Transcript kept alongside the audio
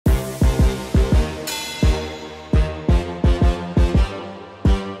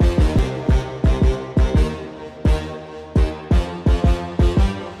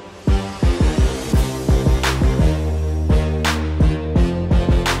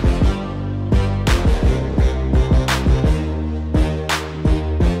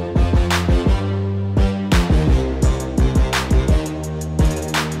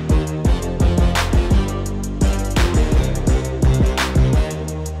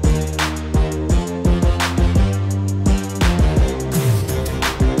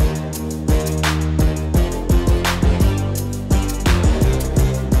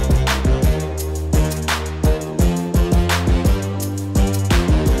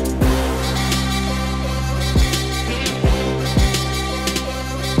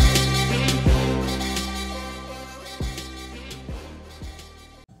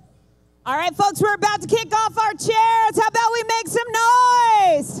right, folks, we're about to kick off our chairs. How about we make some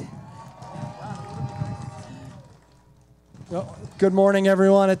noise? Good morning,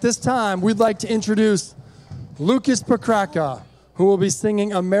 everyone. At this time, we'd like to introduce Lucas Pokraka, who will be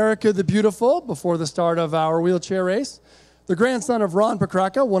singing America the Beautiful before the start of our wheelchair race. The grandson of Ron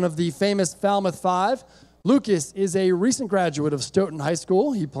Pokraka, one of the famous Falmouth Five, Lucas is a recent graduate of Stoughton High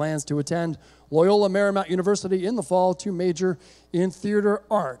School. He plans to attend Loyola Marymount University in the fall to major in theater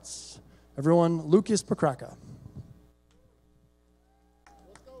arts. Everyone, Lucas Pokraka.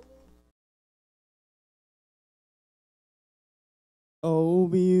 Oh,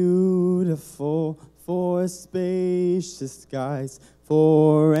 beautiful for spacious skies,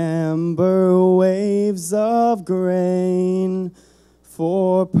 for amber waves of grain,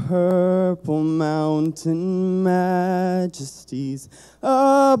 for purple mountain majesties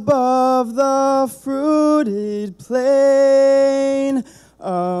above the fruited plain.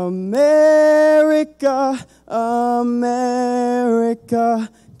 America, America,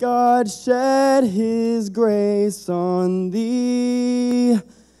 God shed his grace on thee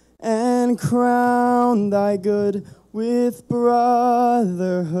and crown thy good with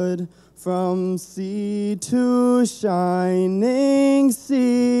brotherhood from sea to shining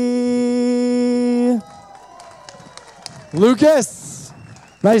sea. Lucas,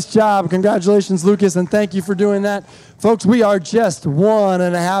 nice job. Congratulations, Lucas, and thank you for doing that. Folks, we are just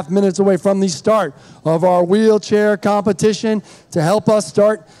 1.5 minutes away from the start of our wheelchair competition. To help us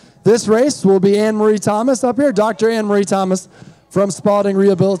start this race will be Anne-Marie Thomas up here, Dr. Anne-Marie Thomas from Spalding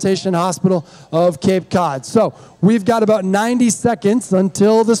Rehabilitation Hospital of Cape Cod. So we've got about 90 seconds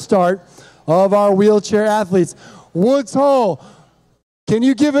until the start of our wheelchair athletes. Woods Hole, can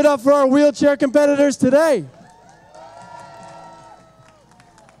you give it up for our wheelchair competitors today?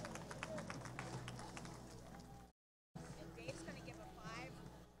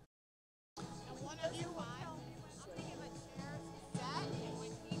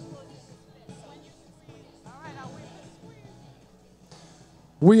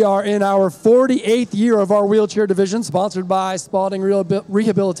 We are in our 48th year of our wheelchair division, sponsored by Spalding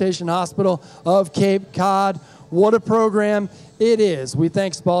Rehabilitation Hospital of Cape Cod. What a program it is. We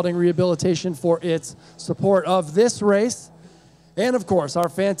thank Spalding Rehabilitation for its support of this race. And of course, our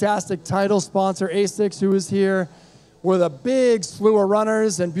fantastic title sponsor, ASICS, who is here with a big slew of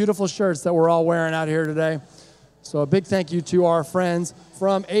runners and beautiful shirts that we're all wearing out here today. So a big thank you to our friends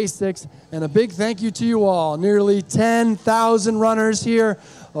from ASICS, and a big thank you to you all. Nearly 10,000 runners here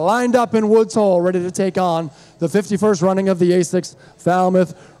lined up in Woods Hole, ready to take on the 51st running of the ASICS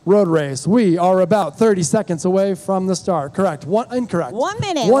Falmouth Road Race. We are about 30 seconds away from the start. Correct. Incorrect. 1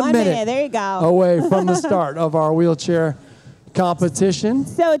 minute. One minute. There you go. Away from the start of our wheelchair competition.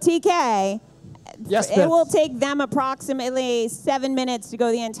 So, TK, yes, it will take them approximately 7 minutes to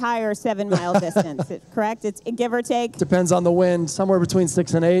go the entire 7-mile distance, correct? It's give or take? Depends on the wind, somewhere between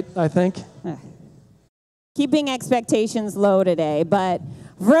 6 and 8, I think. Keeping expectations low today, but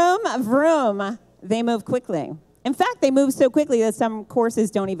vroom, vroom, they move quickly. In fact, they move so quickly that some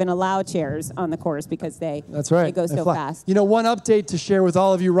courses don't even allow chairs on the course because they go so fast. You know, one update to share with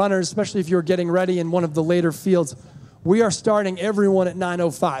all of you runners, especially if you're getting ready in one of the later fields, we are starting everyone at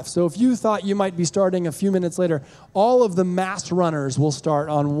 9:05. So if you thought you might be starting a few minutes later, all of the mass runners will start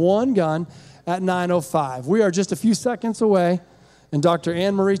on one gun at 9:05. We are just a few seconds away, and Dr.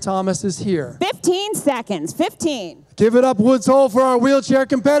 Anne-Marie Thomas is here. 15 seconds, 15. Give it up, Woods Hole, for our wheelchair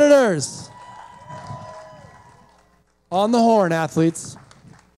competitors. On the horn, athletes.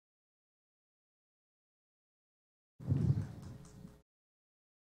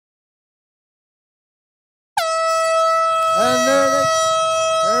 And there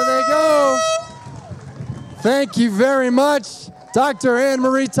they go. Thank you very much, Dr.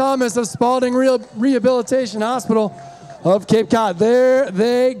 Anne-Marie Thomas of Spalding Rehabilitation Hospital of Cape Cod. There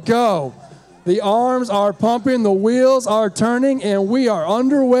they go. The arms are pumping, the wheels are turning, and we are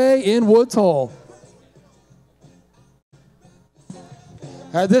underway in Woods Hole.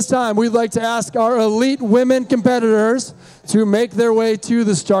 At this time, we'd like to ask our elite women competitors to make their way to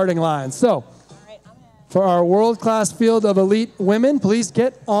the starting line. So, for our world-class field of elite women, please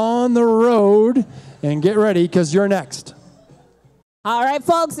get on the road and get ready, because you're next. All right,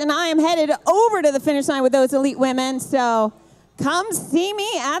 folks, and I am headed over to the finish line with those elite women, so come see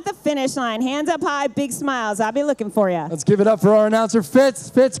me at the finish line. Hands up high, big smiles. I'll be looking for you. Let's give it up for our announcer, Fitz.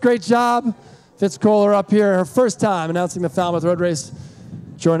 Fitz, great job. Fitz Kohler up here, her first time announcing the Falmouth Road Race,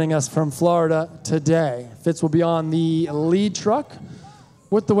 joining us from Florida today. Fitz will be on the lead truck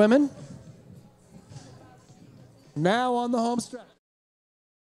with the women. Now on the home stretch.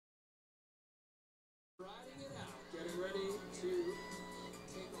 Riding it out, getting ready to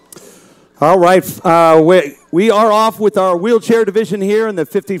take All right, we are off with our wheelchair division here in the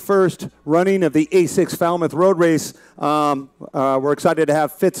 51st running of the ASICS Falmouth Road Race. We're excited to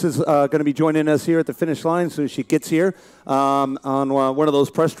have Fitz is going to be joining us here at the finish line as soon as she gets here on one of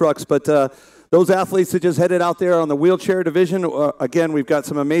those press trucks. But those athletes that just headed out there on the wheelchair division, again, we've got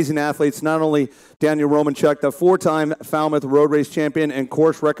some amazing athletes, not only Daniel Romanchuk, the four-time Falmouth Road Race champion and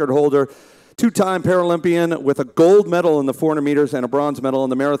course record holder, two-time Paralympian with a gold medal in the 400 meters and a bronze medal in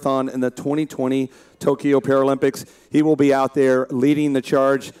the marathon in the 2020 Tokyo Paralympics. He will be out there leading the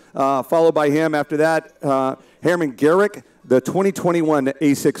charge. Followed by him after that, Herman Garrick, the 2021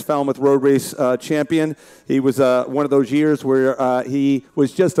 ASICS Falmouth Road Race champion. He was one of those years where he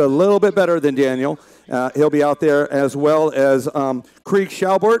was just a little bit better than Daniel. He'll be out there, as well as Krieg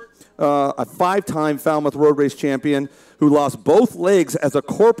Schaubert, a five-time Falmouth Road Race champion who lost both legs as a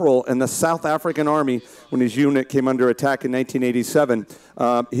corporal in the South African Army when his unit came under attack in 1987.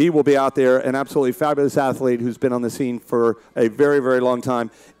 He will be out there, an absolutely fabulous athlete who's been on the scene for a very, very long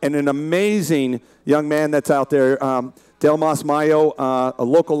time, and an amazing young man that's out there, Delmas Mayo, a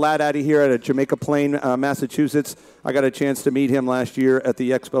local lad out of here at Jamaica Plain, Massachusetts. I got a chance to meet him last year at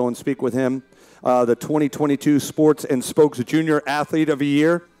the Expo and speak with him. The 2022 Sports and Spokes Junior Athlete of the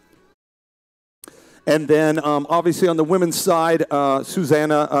Year. And then, obviously, on the women's side,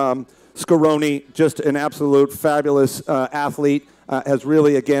 Susanna Scaroni, just an absolute fabulous athlete, has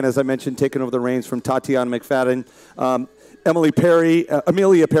really, again, as I mentioned, taken over the reins from Tatiana McFadden. Amelia Perry,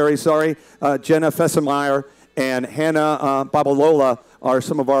 Jenna Fessemeyer, and Hannah Babalola are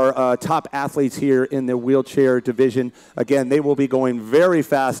some of our top athletes here in the wheelchair division. Again, they will be going very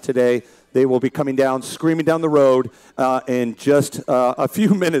fast today. They will be coming down, screaming down the road in just a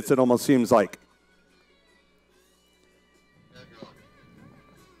few minutes, it almost seems like.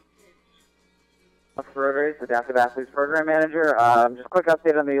 Road Race, Adaptive Athletes Program Manager. Just a quick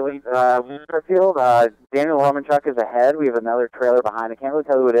update on the elite wheelchair field. Daniel Romanchuk is ahead. We have another trailer behind. I can't really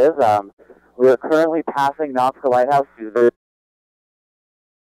tell you who it is. We are currently passing Nautica Lighthouse.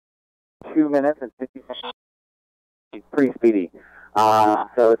 2 minutes and 50 seconds. He's pretty speedy.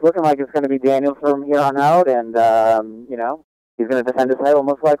 So it's looking like it's going to be Daniel from here on out, and you know, he's going to defend his title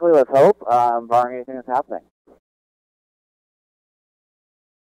most likely. Let's hope, barring anything that's happening.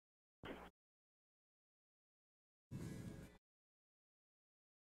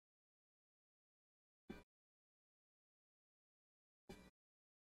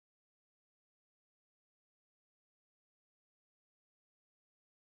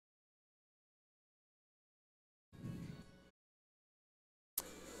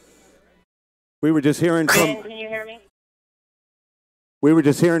 We were just hearing from. Can you hear me? We were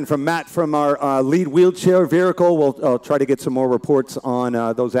just hearing from Matt from our lead wheelchair vehicle. We'll try to get some more reports on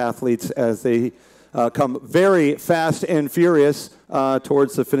those athletes as they come very fast and furious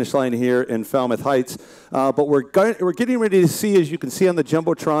towards the finish line here in Falmouth Heights. But we're getting ready to see, as you can see on the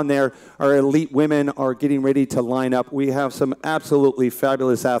Jumbotron there, our elite women are getting ready to line up. We have some absolutely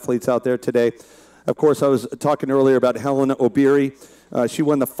fabulous athletes out there today. Of course, I was talking earlier about Helen O'Beary. She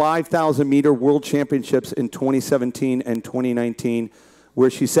won the 5,000-meter World Championships in 2017 and 2019, where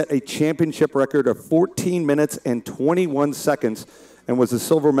she set a championship record of 14 minutes and 21 seconds and was a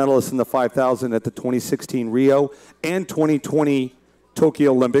silver medalist in the 5,000 at the 2016 Rio and 2020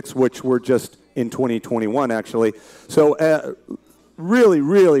 Tokyo Olympics, which were just in 2021, actually. So really,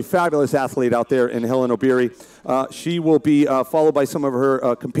 really fabulous athlete out there in Helen O'Beary. She will be followed by some of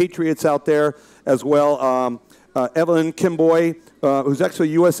her compatriots out there as well. Evelyn Kimboy, who's actually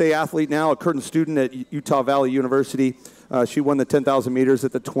a USA athlete now, a current student at Utah Valley University. She won the 10,000 meters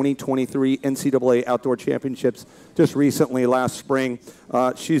at the 2023 NCAA Outdoor Championships just recently last spring.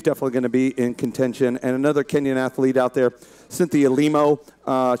 She's definitely going to be in contention. And another Kenyan athlete out there, Cynthia Limo.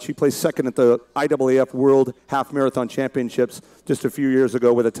 She placed second at the IAAF World Half Marathon Championships just a few years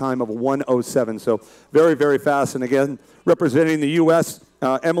ago with a time of 1:07. So very, very fast. And again, representing the U.S.,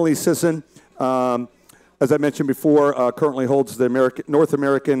 Emily Sisson. As I mentioned before, currently holds the North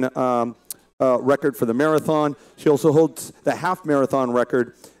American record for the marathon. She also holds the half marathon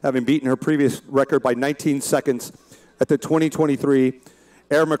record, having beaten her previous record by 19 seconds at the 2023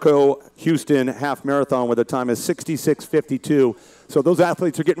 Aramco Houston half marathon with a time of 66:52. So those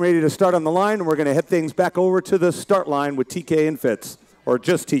athletes are getting ready to start on the line, and we're going to head things back over to the start line with TK and Fitz, or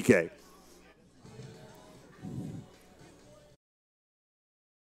just TK.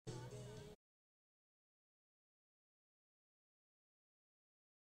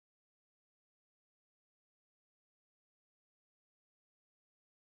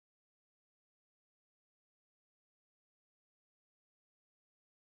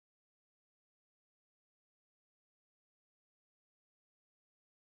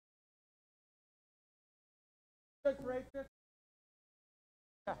 At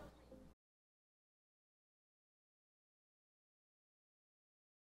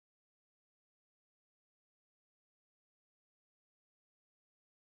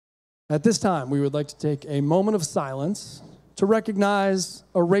this time, we would like to take a moment of silence to recognize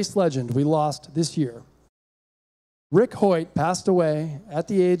a race legend we lost this year. Rick Hoyt passed away at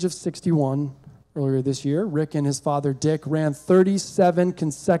the age of 61 earlier this year. Rick and his father, Dick, ran 37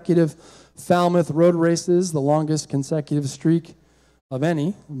 consecutive Falmouth Road Races, the longest consecutive streak of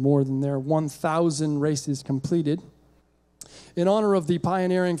any, more than their 1,000 races completed. In honor of the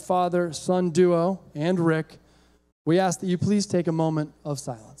pioneering father-son duo and Rick, we ask that you please take a moment of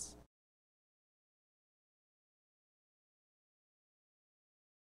silence.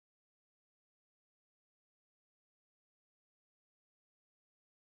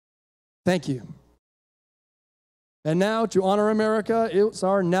 Thank you. And now, to honor America, it's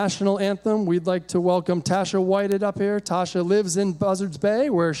our national anthem. We'd like to welcome Tasha Whited up here. Tasha lives in Buzzards Bay,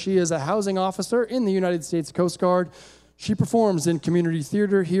 where she is a housing officer in the United States Coast Guard. She performs in community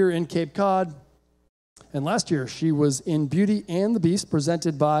theater here in Cape Cod. And last year, she was in Beauty and the Beast,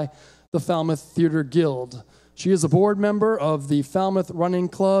 presented by the Falmouth Theater Guild. She is a board member of the Falmouth Running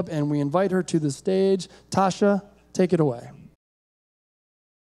Club, and we invite her to the stage. Tasha, take it away.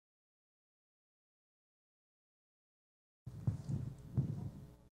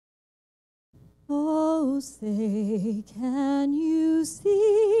 Oh, say, can you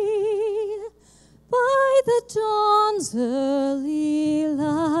see by the dawn's early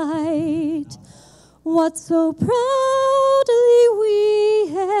light what so proudly we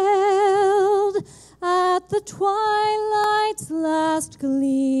hailed at the twilight's last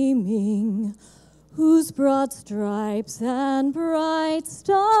gleaming, whose broad stripes and bright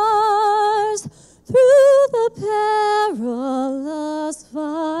stars through the perilous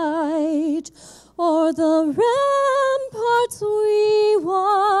fight o'er the ramparts we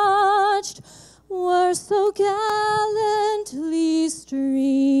watched were so gallantly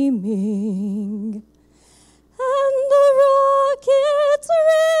streaming, and the rocket's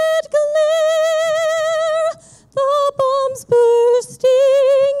red glare, the bombs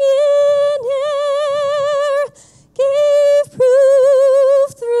bursting in air, gave proof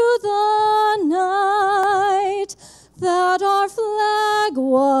through the night that our flag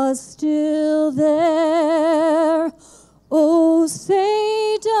was still there. Oh,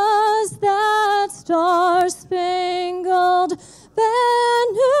 say does that star-spangled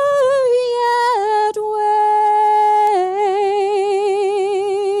banner yet wave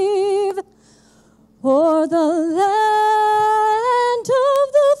o'er the land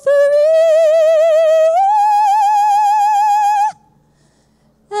of the free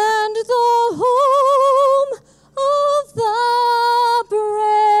and the home of the brave?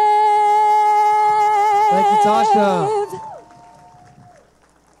 Thank you, Tasha.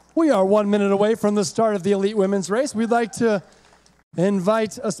 We are 1 minute away from the start of the Elite Women's Race. We'd like to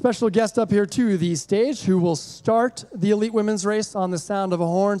invite a special guest up here to the stage who will start the Elite Women's Race on the sound of a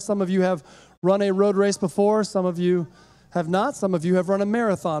horn. Some of you have run a road race before. Some of you have not. Some of you have run a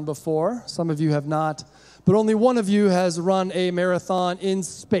marathon before. Some of you have not. But only one of you has run a marathon in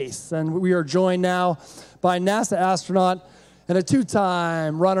space. And we are joined now by NASA astronaut and a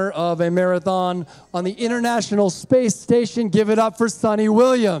two-time runner of a marathon on the International Space Station. Give it up for Sunny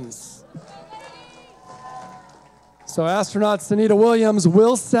Williams. So astronaut Sunita Williams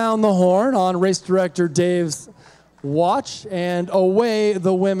will sound the horn on race director Dave's watch, and away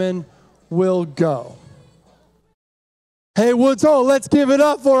the women will go. Hey, Woods Hole, let's give it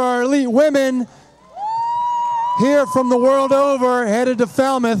up for our elite women here from the world over, headed to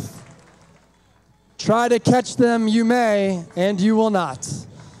Falmouth. Try to catch them you may, and you will not.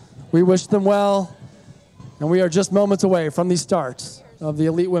 We wish them well, and we are just moments away from the start of the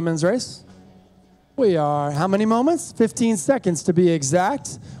Elite Women's Race. We are, how many moments? 15 seconds to be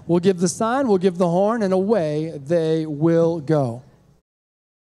exact. We'll give the sign, we'll give the horn, and away they will go.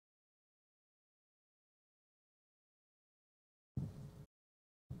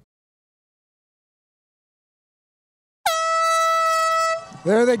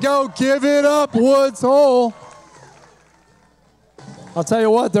 There they go. Give it up, Woods Hole. I'll tell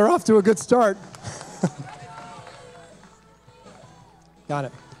you what, they're off to a good start. Got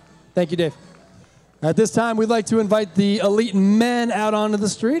it. Thank you, Dave. At this time, we'd like to invite the elite men out onto the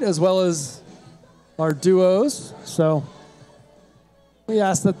street, as well as our duos. So we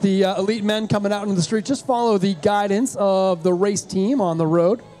ask that the elite men coming out into the street just follow the guidance of the race team on the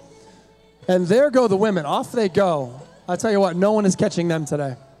road. And there go the women. Off they go. I tell you what, no one is catching them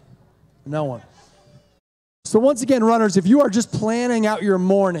today. No one. So once again, runners, if you are just planning out your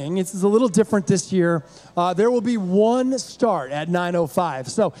morning, it's a little different this year. There will be one start at 9:05.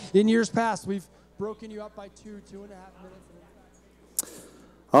 So in years past, we've broken you up by 2.5 minutes.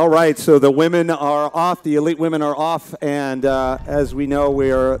 All right, so the women are off, the elite women are off, and as we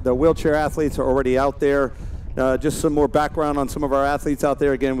know, the wheelchair athletes are already out there. Just some more background on some of our athletes out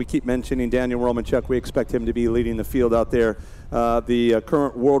there. Again, we keep mentioning Daniel Romanchuk. We expect him to be leading the field out there. The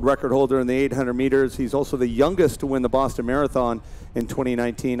current world record holder in the 800 meters. He's also the youngest to win the Boston Marathon in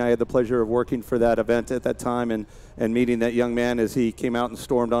 2019. I had the pleasure of working for that event at that time and meeting that young man as he came out and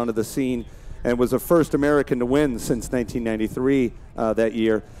stormed onto the scene and was the first American to win since 1993 that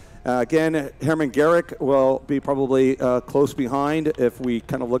year. Again, Herman Garrick will be probably close behind if we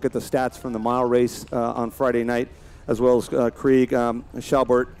kind of look at the stats from the mile race on Friday night, as well as Krieg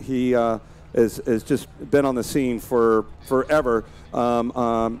Schalbert. He has just been on the scene for forever.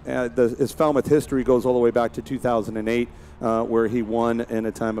 His Falmouth history goes all the way back to 2008, where he won in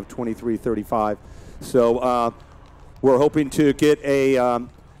a time of 23:35. So we're hoping to get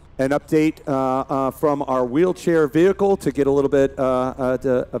an update from our wheelchair vehicle to get a little bit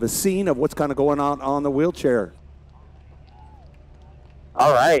of a scene of what's kind of going on the wheelchair.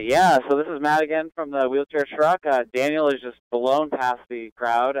 All right, yeah, so this is Matt again from the wheelchair truck. Daniel is just blown past the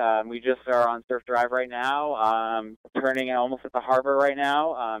crowd. We just are on Surf Drive right now, turning almost at the harbor right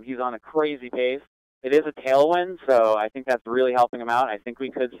now. He's on a crazy pace. It is a tailwind, so I think that's really helping him out. I think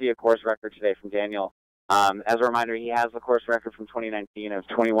we could see a course record today from Daniel. As a reminder, he has the course record from 2019 of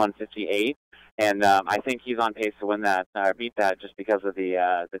 21:58, and I think he's on pace to win that, beat that, just because of the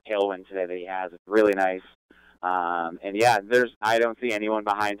tailwind today that he has. It's really nice. And yeah, I don't see anyone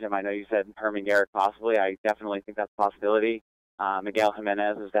behind him. I know you said Herman Garrick possibly. I definitely think that's a possibility. Miguel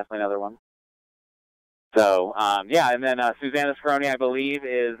Jimenez is definitely another one. So, yeah, and then Susanna Scaroni, I believe,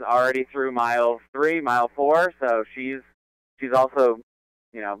 is already through mile 4, so she's also,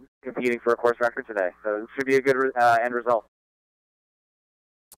 you know, competing for a course record today. So it should be a good end result.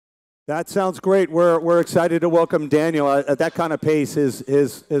 That sounds great. We're excited to welcome Daniel. At that kind of pace,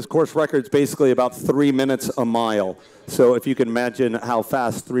 his course record is basically about 3 minutes a mile. So if you can imagine how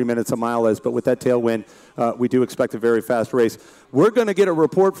fast 3 minutes a mile is, but with that tailwind, we do expect a very fast race. We're going to get a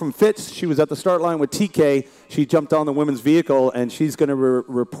report from Fitz. She was at the start line with TK. She jumped on the women's vehicle, and she's going to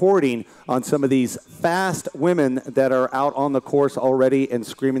be reporting on some of these fast women that are out on the course already and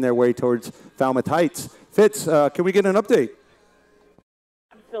screaming their way towards Falmouth Heights. Fitz, can we get an update?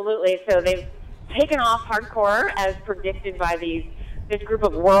 Absolutely. So they've taken off hardcore as predicted by this group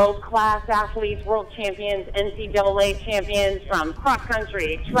of world-class athletes, world champions, NCAA champions from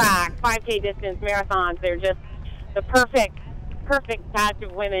cross-country, track, 5K distance, marathons. They're just the perfect batch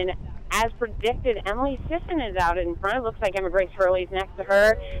of women. As predicted, Emily Sisson is out in front. It looks like Emma Grace Hurley's next to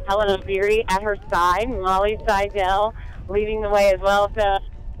her. Helen O'Beary at her side. Molly Seidel leading the way as well. So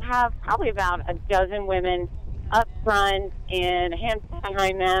have probably about a dozen women up front and a handful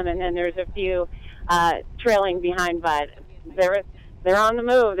behind them, and then there's a few trailing behind, but they're on the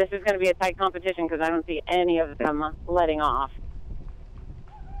move. This is going to be a tight competition because I don't see any of them letting off.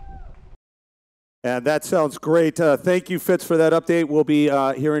 And that sounds great. Thank you, Fitz, for that update. We'll be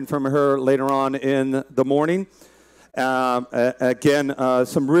hearing from her later on in the morning. Again,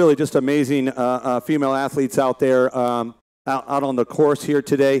 some really just amazing female athletes out there out on the course here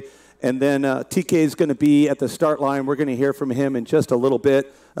today. And then TK is going to be at the start line. We're going to hear from him in just a little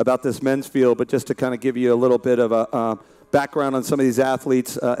bit about this men's field, but just to kind of give you a little bit of a background on some of these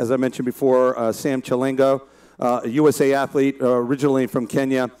athletes. As I mentioned before, Sam Chilengo, a USA athlete originally from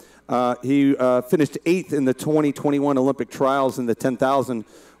Kenya. He finished 8th in the 2021 Olympic trials in the 10,000,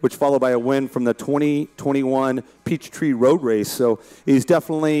 which followed by a win from the 2021 Peachtree Road Race. So he's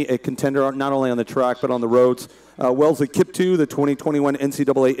definitely a contender, not only on the track, but on the roads. Wellesley Kiptoo, the 2021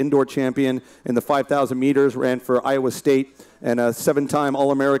 NCAA indoor champion in the 5,000 meters, ran for Iowa State, and a 7-time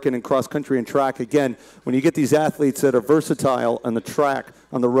All-American in cross country and track. Again, when you get these athletes that are versatile on the track,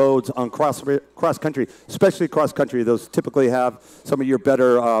 on the roads, on cross country, especially cross country, those typically have some of your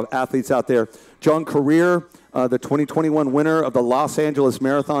better athletes out there. John Career, the 2021 winner of the Los Angeles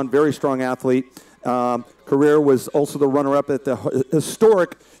Marathon, very strong athlete. Career was also the runner-up at the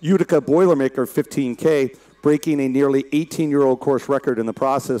historic Utica Boilermaker 15K, breaking a nearly 18-year-old course record in the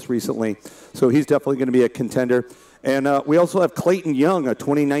process recently. So he's definitely going to be a contender. And we also have Clayton Young, a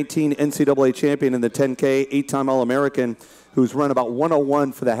 2019 NCAA champion in the 10K, 8-time All-American, who's run about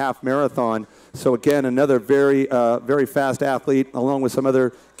 1:01 for the half marathon. So again, another very fast athlete, along with some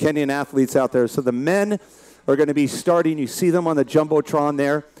other Kenyan athletes out there. So the men are going to be starting. You see them on the Jumbotron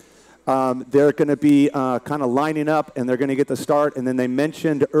there. They're going to be kind of lining up, and they're going to get the start. And then they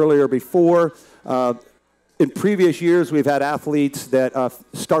mentioned earlier before, In previous years, we've had athletes that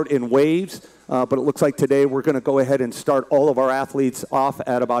start in waves, but it looks like today we're going to go ahead and start all of our athletes off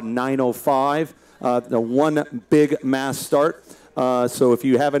at about 9:05, the one big mass start. So if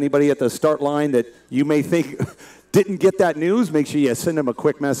you have anybody at the start line that you may think didn't get that news, make sure you send them a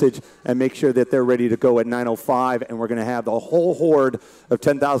quick message and make sure that they're ready to go at 9:05. And we're going to have the whole horde of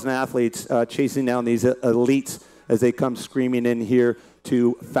 10,000 athletes chasing down these elites as they come screaming in here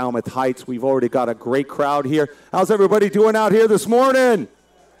to Falmouth Heights. We've already got a great crowd here. How's everybody doing out here this morning?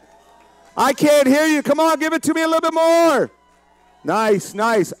 I can't hear you. Come on, give it to me a little bit more. Nice,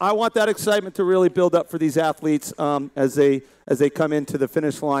 nice. I want that excitement to really build up for these athletes as they come into the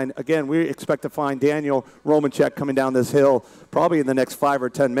finish line. Again, we expect to find Daniel Romanchek coming down this hill probably in the next 5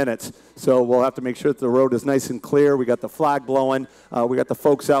 or 10 minutes. So we'll have to make sure that the road is nice and clear. We got the flag blowing. We got the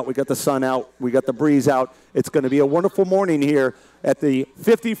folks out. We got the sun out. We got the breeze out. It's going to be a wonderful morning here at the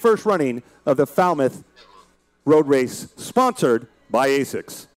 51st running of the Falmouth Road Race, sponsored by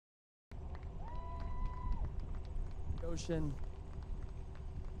ASICS. Ocean.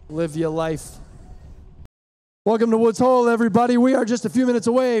 Live your life. Welcome to Woods Hole, everybody. We are just a few minutes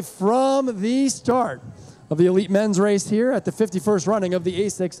away from the start of the elite men's race here at the 51st running of the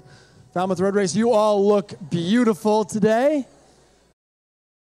ASICS Falmouth Road Race. You all look beautiful today.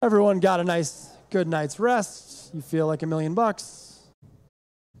 Everyone got a good night's rest. You feel like $1 million.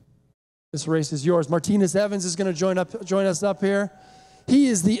 This race is yours. Martinez Evans is going to join us up here. He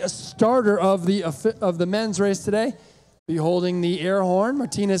is the starter of the men's race today. Be holding the air horn.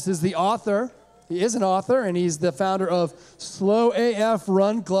 Martinez is the author. He is an author, and he's the founder of Slow AF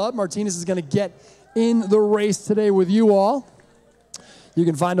Run Club. Martinez is going to get in the race today with you all. You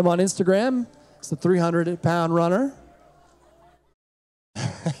can find him on Instagram. It's a 300-pound runner.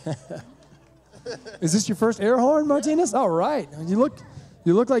 Is this your first air horn, Martinez? All right. You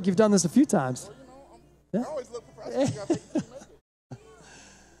look like you've done this a few times. I always look professional.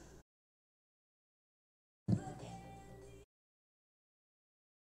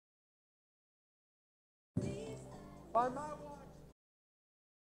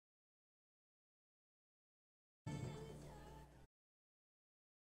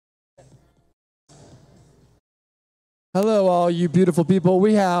 Hello, all you beautiful people.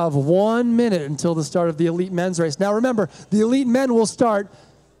 We have 1 minute until the start of the elite men's race. Now, remember, the elite men will start,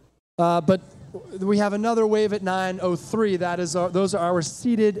 but we have another wave at 9:03. Those are our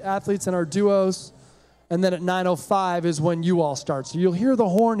seated athletes and our duos. And then at 9:05 is when you all start. So you'll hear the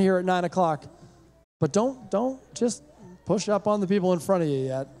horn here at 9 o'clock. But don't just push up on the people in front of you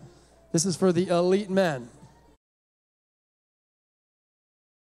yet. This is for the elite men.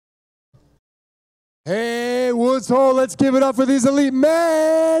 Hey, Woods Hole, let's give it up for these elite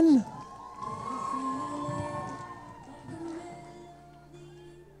men.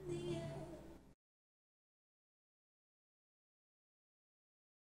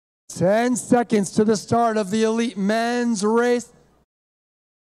 Ten seconds to the start of the elite men's race.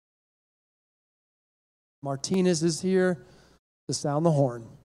 Martinez is here to sound the horn.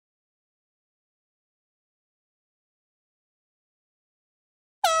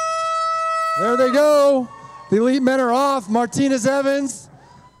 There they go. The elite men are off. Martinez Evans,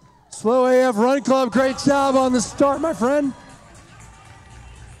 Slow AF Run Club. Great job on the start, my friend.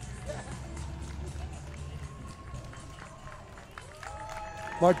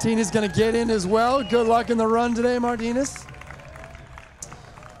 Martinez going to get in as well. Good luck in the run today, Martinez.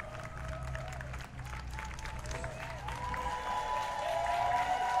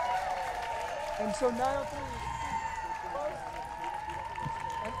 And so 9:03.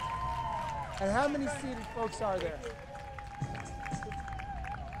 And how many seated folks are there?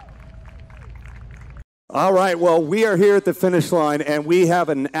 All right, well, we are here at the finish line, and we have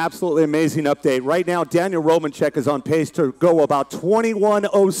an absolutely amazing update. Right now, Daniel Romanchek is on pace to go about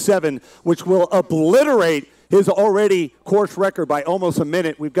 21:07, which will obliterate his already course record by almost a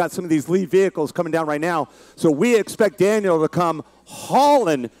minute. We've got some of these lead vehicles coming down right now, so we expect Daniel to come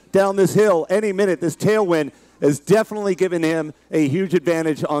hauling down this hill any minute. This tailwind is definitely giving him a huge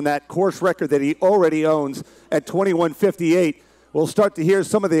advantage on that course record that he already owns at 21:58. We'll start to hear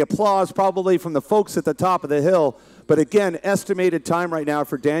some of the applause probably from the folks at the top of the hill. But again, estimated time right now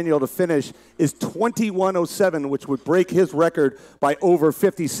for Daniel to finish is 21:07, which would break his record by over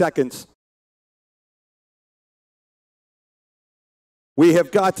 50 seconds. We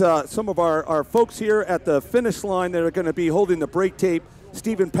have got some of our folks here at the finish line that are going to be holding the brake tape.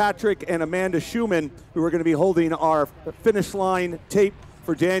 Stephen Patrick and Amanda Schumann, who are going to be holding our finish line tape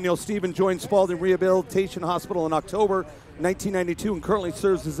for Daniel. Stephen joined Spalding Rehabilitation Hospital in October 1992 and currently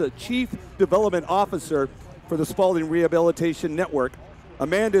serves as a Chief Development Officer for the Spalding Rehabilitation Network.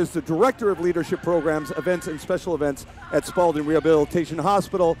 Amanda is the Director of Leadership Programs, Events, and Special Events at Spalding Rehabilitation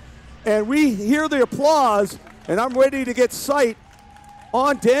Hospital. And we hear the applause, and I'm ready to get sight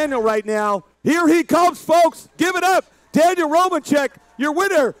on Daniel right now. Here he comes, folks. Give it up. Daniel Romanchek, your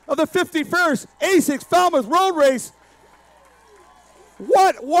winner of the 51st ASICS Falmouth Road Race.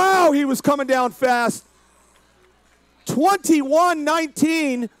 What? Wow, he was coming down fast.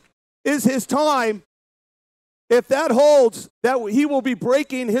 21:19 is his time. If that holds, he will be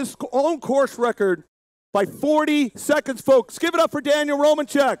breaking his own course record by 40 seconds, folks. Give it up for Daniel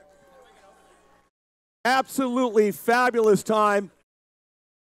Romanchek. Absolutely fabulous time.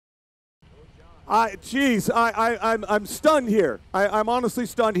 I'm stunned here. I'm honestly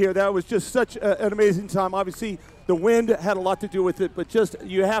stunned here. That was just such an amazing time. Obviously, the wind had a lot to do with it, but just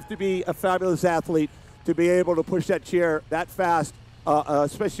you have to be a fabulous athlete to be able to push that chair that fast,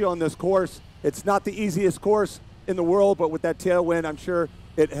 especially on this course. It's not the easiest course in the world, but with that tailwind, I'm sure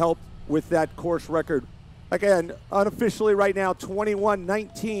it helped with that course record. Again, unofficially right now,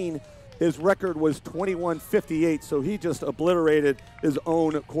 21:19. His record was 21:58, so he just obliterated his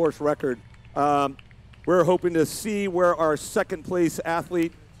own course record. We're hoping to see where our second place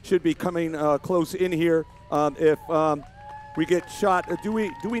athlete should be coming close in here. If we get shot, do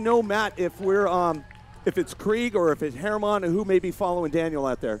we know, Matt, if it's Krieg or if it's Herman, who may be following Daniel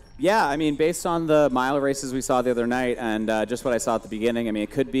out there? Yeah, I mean, based on the mile races we saw the other night and just what I saw at the beginning, I mean,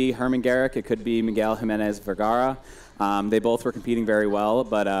 it could be Herman Garrick, it could be Miguel Jimenez Vergara. They both were competing very well,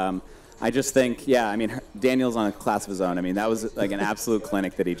 but I just think, yeah, I mean, Daniel's on a class of his own. I mean, that was like an absolute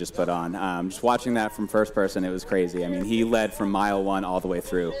clinic that he just put on. Just watching that from first person, it was crazy. I mean, he led from mile 1 all the way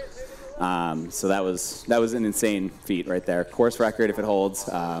through. So that was an insane feat right there. Course record, if it holds,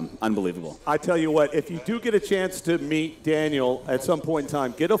 unbelievable. I tell you what, if you do get a chance to meet Daniel at some point in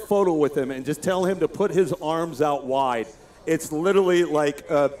time, get a photo with him and just tell him to put his arms out wide. It's literally like,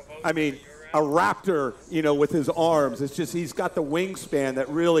 a raptor, with his arms. It's just he's got the wingspan that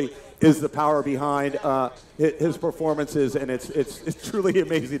really is the power behind his performances, and it's truly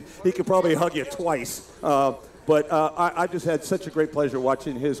amazing. He could probably hug you twice. But I just had such a great pleasure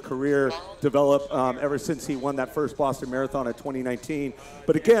watching his career develop ever since he won that first Boston Marathon in 2019.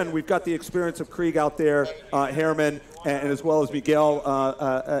 But again, we've got the experience of Krieg out there, Herman, and as well as Miguel,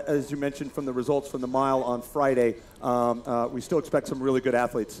 as you mentioned from the results from the mile on Friday. We still expect some really good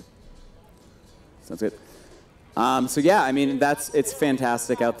athletes. Sounds good. So yeah, I mean, it's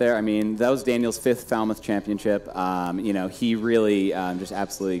fantastic out there. I mean, that was Daniel's 5th Falmouth Championship. He really just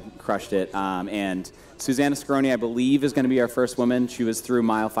absolutely crushed it. And Susanna Scaroni, I believe, is going to be our first woman. She was through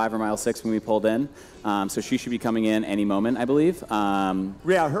mile 5 or mile 6 when we pulled in. So she should be coming in any moment, I believe.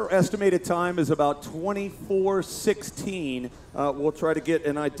 Yeah, her estimated time is about 24:16. We'll try to get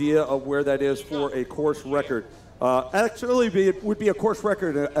an idea of where that is for a course record. Actually, it would be a course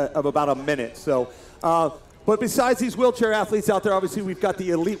record of about a minute. So, but besides these wheelchair athletes out there, obviously we've got the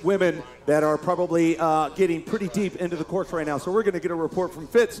elite women that are probably getting pretty deep into the course right now. So we're going to get a report from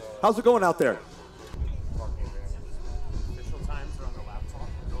Fitz. How's it going out there? Official times are on the laptop.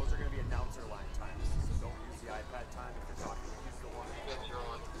 Those are going to be announcer line times. So don't use the iPad time if you're talking. Use the one that you're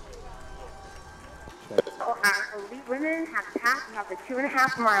on. Our elite women have passed about the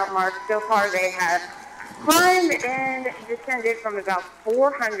 2.5 mile mark. So far, they have climbed and descended from about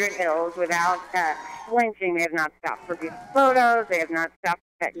 400 hills without flinching. They have not stopped for good photos. They have not stopped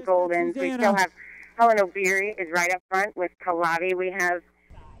at Goldens. We still have Helen O'Beary is right up front with Kaladi. We have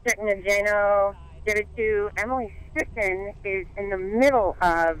Setna Jano, Divitu. Emily Sisson is in the middle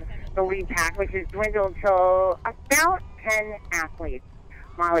of the lead pack, which has dwindled to about 10 athletes.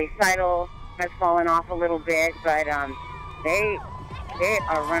 Molly Seidel has fallen off a little bit, but they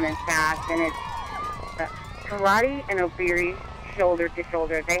are running fast, and it's Karate and O'Beary shoulder to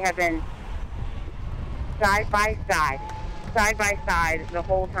shoulder. They have been side by side the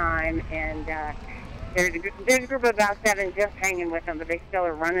whole time, and there's a group of about 7 just hanging with them, but they still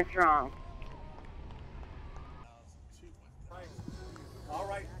are running strong.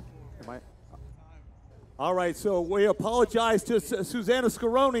 All right, so we apologize to Susanna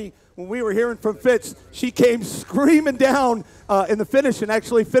Scaroni. When we were hearing from Fitz, she came screaming down in the finish and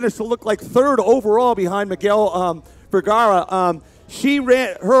actually finished to look like 3rd overall behind Miguel Vergara. She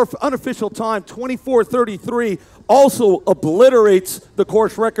ran her unofficial time, 24:33, also obliterates the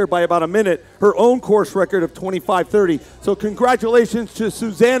course record by about a minute, her own course record of 25:30. So congratulations to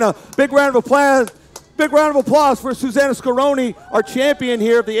Susanna. Big round of applause. Big round of applause for Susanna Scaroni, our champion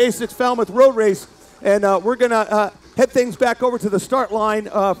here of the ASICS Falmouth Road Race. And we're going to head things back over to the start line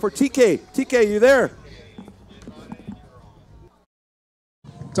for TK. TK, you there?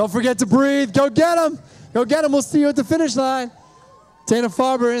 Don't forget to breathe. Go get them. Go get them. We'll see you at the finish line.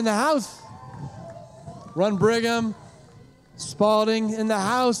 Dana-Farber in the house. Run Brigham. Spalding in the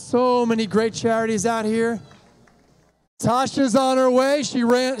house. So many great charities out here. Tasha's on her way. She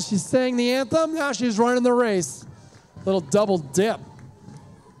sang the anthem. Now she's running the race. Little double dip.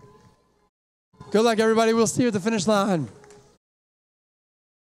 Good luck, everybody. We'll see you at the finish line.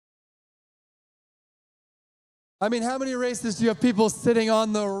 I mean, how many races do you have people sitting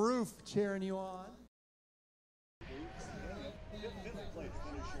on the roof cheering you on?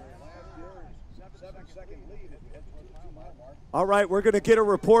 All right, we're going to get a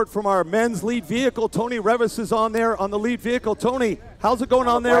report from our men's lead vehicle. Tony Revis is on there on the lead vehicle. Tony, how's it going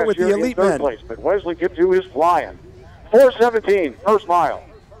on there with the elite men? Place, but Wesley Gibbs, who is flying. 4:17, first mile.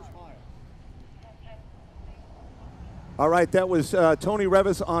 All right, that was Tony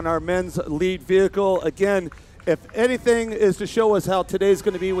Revis on our men's lead vehicle. Again, if anything is to show us how today's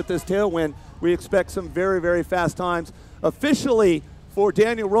going to be with this tailwind, we expect some very, very fast times. Officially, for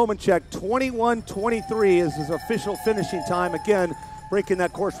Daniel Romanchek, 21:23 is his official finishing time. Again, breaking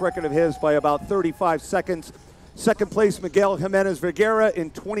that course record of his by about 35 seconds. Second place, Miguel Jimenez Vergara in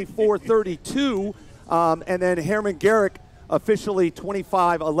 24:32. And then Herman Garrick, officially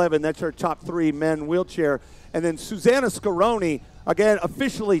 25:11. That's our top three men wheelchair. And then Susanna Scaroni, again,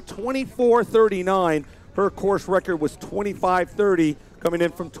 officially 24:39. Her course record was 25:30 coming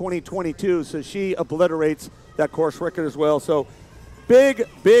in from 2022. So she obliterates that course record as well. So big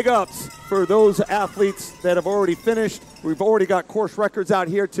ups for those athletes that have already finished. We've already got course records out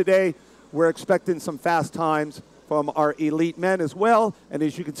here today. We're expecting some fast times from our elite men as well. And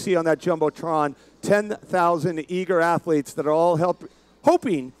as you can see on that Jumbotron, 10,000 eager athletes that are all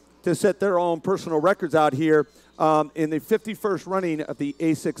hoping to set their own personal records out here in the 51st running of the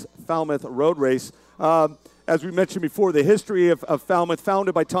ASICS Falmouth Road Race. As we mentioned before, the history of Falmouth,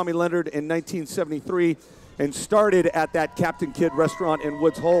 founded by Tommy Leonard in 1973, and started at that Captain Kidd restaurant in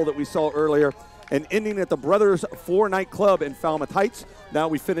Woods Hole that we saw earlier, and ending at the Brothers 4 nightclub in Falmouth Heights. Now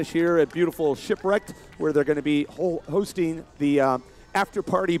we finish here at beautiful Shipwrecked, where they're going to be hosting the after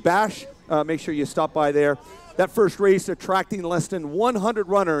party bash. Make sure you stop by there. That first race attracting less than 100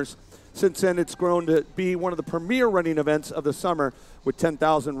 runners. Since then, it's grown to be one of the premier running events of the summer, with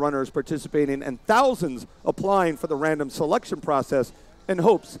 10,000 runners participating and thousands applying for the random selection process in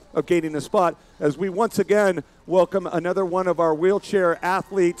hopes of gaining a spot, as we once again welcome another one of our wheelchair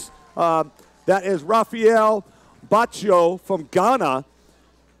athletes. That is Rafael Bacho from Ghana,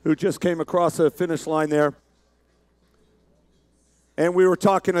 who just came across the finish line there. And we were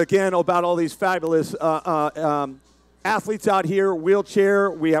talking again about all these fabulous athletes out here,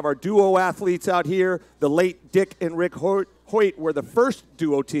 wheelchair. We have our duo athletes out here. The late Dick and Rick Hoyt were the first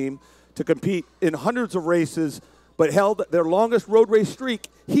duo team to compete in hundreds of races, but held their longest road race streak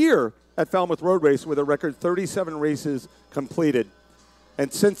here at Falmouth Road Race with a record 37 races completed.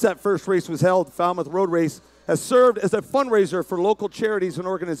 And since that first race was held, Falmouth Road Race has served as a fundraiser for local charities and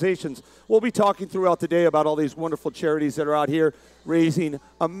organizations. We'll be talking throughout the day about all these wonderful charities that are out here raising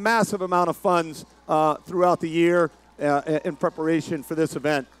a massive amount of funds throughout the year in preparation for this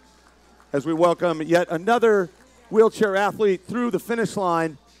event. As we welcome yet another wheelchair athlete through the finish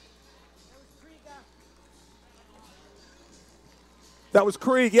line. That was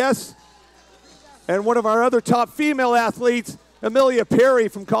Krieg, yes. And one of our other top female athletes, Amelia Perry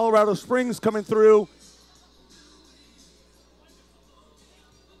from Colorado Springs, coming through.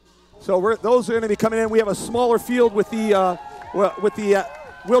 So those are going to be coming in. We have a smaller field with the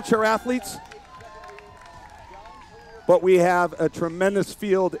wheelchair athletes, but we have a tremendous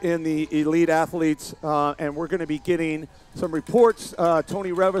field in the elite athletes, and we're going to be getting some reports.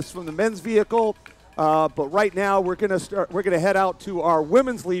 Tony Revis from the men's vehicle, but right now we're going to head out to our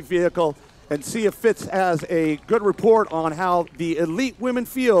women's lead vehicle and see if Fitz has a good report on how the elite women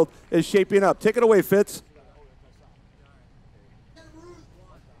field is shaping up. Take it away, Fitz.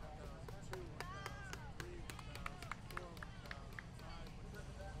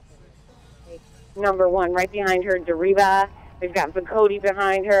 Number one, right behind her, Deriva. We've got Vicodi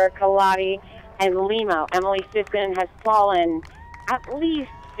behind her, Kalati, and Limo. Emily Siskin has fallen at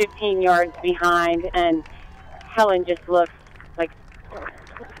least 15 yards behind, and Helen just looks like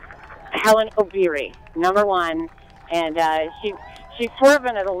Helen Obiri, number one. And she's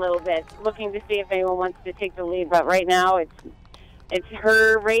swerving it a little bit, looking to see if anyone wants to take the lead. But right now, it's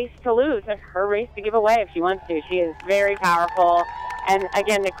her race to lose. It's her race to give away if she wants to. She is very powerful. And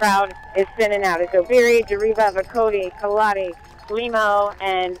again, the crowd is thinning out. It's Obiri, Deriva, Vicodi, Kalati, Limo,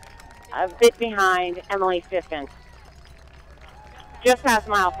 and a bit behind Emily Siskin. Just past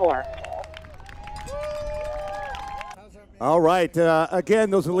mile 4. All right. Again,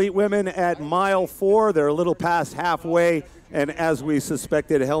 those elite women at mile 4, they're a little past halfway. And as we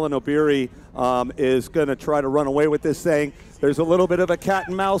suspected, Helen O'Beary is going to try to run away with this thing. There's a little bit of a cat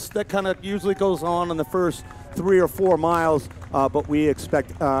and mouse that kind of usually goes on in the first 3 or 4 miles, but we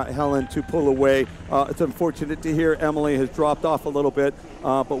expect Helen to pull away. It's unfortunate to hear Emily has dropped off a little bit,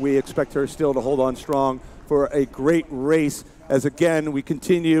 but we expect her still to hold on strong for a great race. As again, we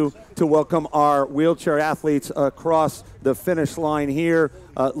continue to welcome our wheelchair athletes across the finish line here,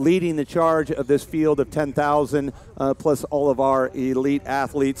 leading the charge of this field of 10,000, plus all of our elite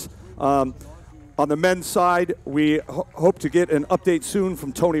athletes. On the men's side, we hope to get an update soon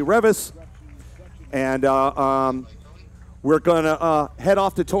from Tony Revis. And we're going to head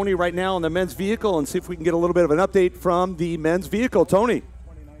off to Tony right now in the men's vehicle and see if we can get a little bit of an update from the men's vehicle. Tony.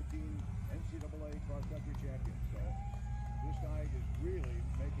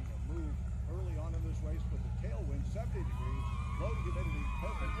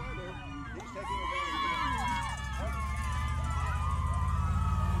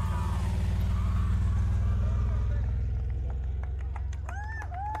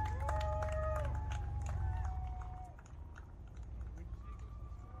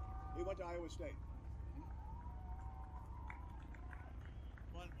 We went to Iowa State.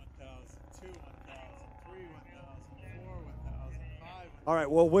 1,000, 2, 1,000, 3, 1,000, 4, 1,000, 5. All right.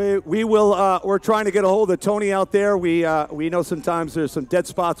 Well, we will. We're trying to get a hold of Tony out there. We know sometimes there's some dead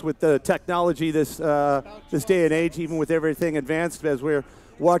spots with the technology this day and age, even with everything advanced. As we're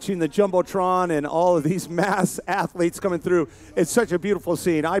watching the jumbotron and all of these mass athletes coming through, it's such a beautiful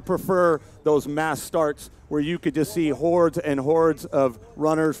scene. I prefer those mass starts where you could just see hordes and hordes of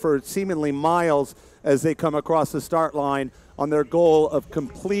runners for seemingly miles as they come across the start line on their goal of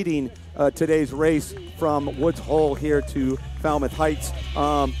completing today's race from Woods Hole here to Falmouth Heights.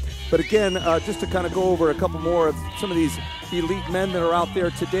 But again, just to kind of go over a couple more of some of these elite men that are out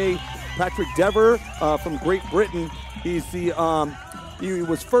there today. Patrick Dever from Great Britain. He's the he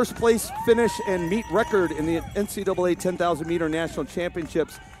was first place finish and meet record in the NCAA 10,000 meter national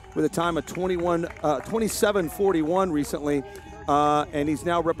championships with a time of 27:41 recently, and he's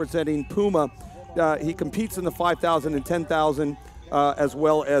now representing Puma. He competes in the 5,000 and 10,000, as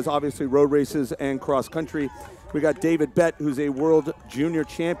well as obviously road races and cross country. We got David Bett, who's a world junior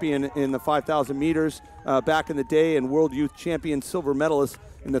champion in the 5,000 meters back in the day, and world youth champion silver medalist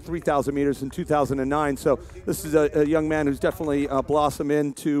in the 3,000 meters in 2009. So this is a young man who's definitely blossomed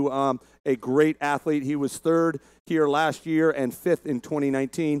into a great athlete. He was third here last year and fifth in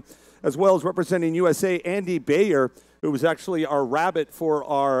 2019, as well as representing USA, Andy Bayer, who was actually our rabbit for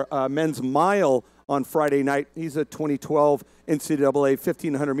our men's mile on Friday night. He's a 2012 NCAA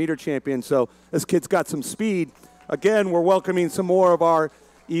 1,500 meter champion. So this kid's got some speed. Again, we're welcoming some more of our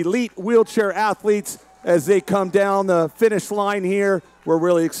elite wheelchair athletes as they come down the finish line here. We're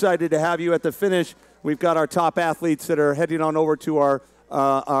really excited to have you at the finish. We've got our top athletes that are heading on over to our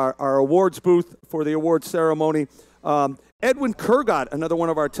awards booth for the awards ceremony. Edwin Kurgat, another one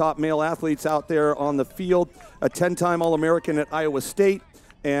of our top male athletes out there on the field, a 10-time All-American at Iowa State.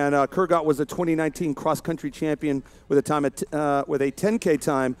 And Kurgat was a 2019 cross-country champion with a time with a 10K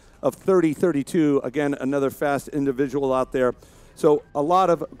time of 30:32. Again, another fast individual out there. So a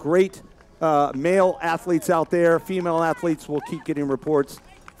lot of great male athletes out there. Female athletes will keep getting reports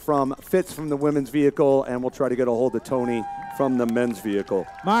from Fitz from the women's vehicle, and we'll try to get a hold of Tony from the men's vehicle.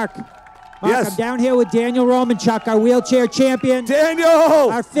 Mark, yes. I'm down here with Daniel Romanchuk, our wheelchair champion. Daniel!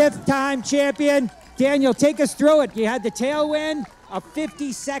 Our 5th-time champion. Daniel, take us through it. You had the tailwind, a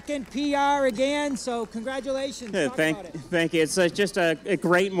 50-second PR again, so congratulations. Thank you. It's just a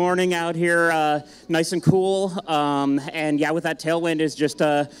great morning out here, nice and cool. And yeah, with that tailwind is just,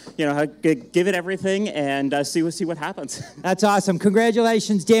 give it everything and see what happens. That's awesome.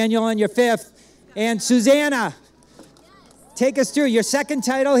 Congratulations, Daniel, on your 5th. And Susanna, take us through your 2nd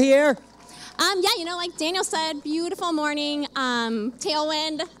title here. Yeah, like Daniel said, beautiful morning,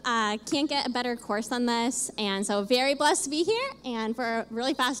 tailwind, can't get a better course than this, and so very blessed to be here and for a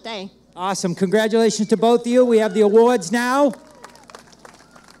really fast day. Awesome. Congratulations to both of you. We have the awards now.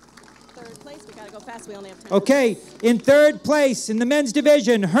 3rd place, we gotta go fast, we only have 10 Okay, in 3rd place in the men's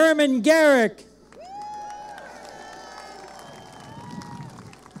division, Herman Garrick.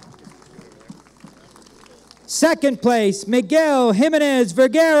 Second place, Miguel Jimenez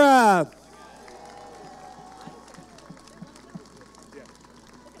Vergara.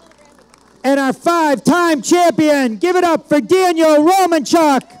 And our 5-time champion, give it up for Daniel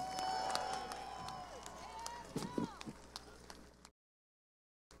Romanchuk.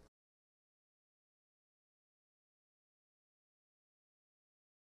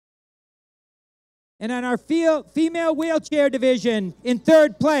 And on our female wheelchair division, in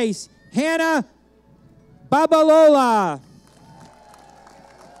third place, Hannah Babalola.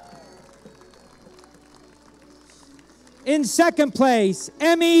 In second place,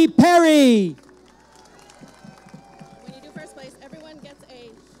 Emmy Perry. When you do first place, everyone gets a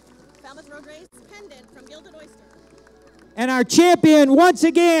Falmouth Road Race pendant from Gilded Oyster. And our champion, once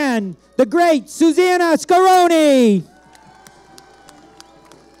again, the great Susanna Scaroni.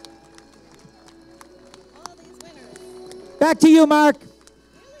 Back to you, Mark.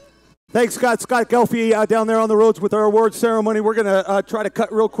 Thanks, Scott. Scott Gelfie down there on the roads with our award ceremony. We're going to try to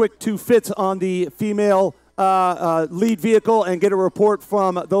cut real quick to Fitz on the female lead vehicle and get a report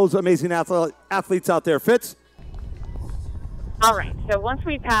from those amazing athletes out there. Fitz? All right, so once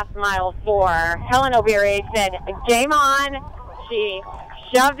we passed mile 4, Helen O'Beary said, game on. She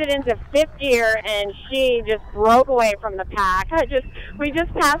shoved it into fifth gear, and she just broke away from the pack. We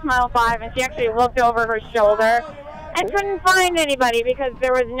just passed mile 5, and she actually looked over her shoulder and couldn't find anybody because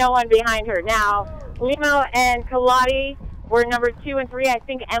there was no one behind her. Now, Limo and Kaladi were number 2 and 3. I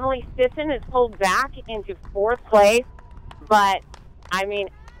think Emily Sisson is pulled back into 4th place, but, I mean,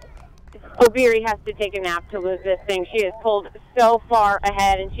 O'Beary has to take a nap to lose this thing. She is pulled so far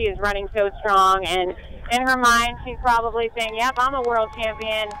ahead, and she is running so strong, and in her mind, she's probably saying, yep, I'm a world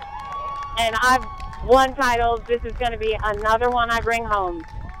champion, and I've won titles. This is going to be another one I bring home.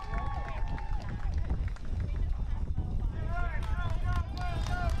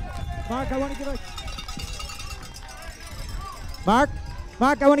 Mark, I want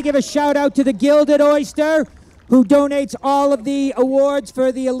to give a shout out to the Gilded Oyster, who donates all of the awards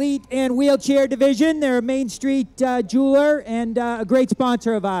for the elite and wheelchair division. They're a Main Street jeweler and a great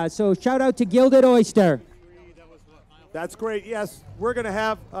sponsor of ours. So shout out to Gilded Oyster. That's great. Yes, we're going to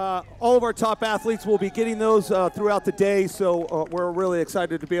have all of our top athletes. We'll be getting those throughout the day, so we're really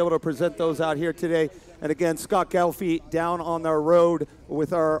excited to be able to present those out here today. And again, Scott Gelfie down on our road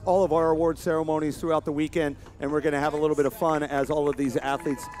with all of our award ceremonies throughout the weekend, and we're going to have a little bit of fun as all of these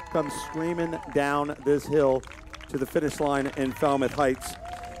athletes come screaming down this hill to the finish line in Falmouth Heights.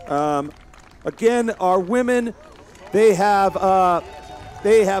 Again, our women, they have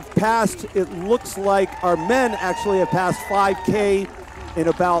passed, it looks like our men actually have passed 5K in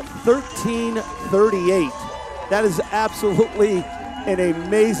about 13:38. That is absolutely an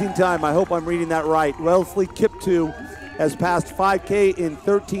amazing time. I hope I'm reading that right. Wellesley Kiptoo has passed 5K in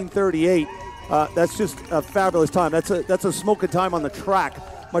 13:38. That's just a fabulous time. That's a smoking time on the track,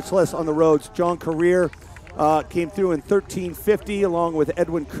 much less on the roads. John Career came through in 13:50 along with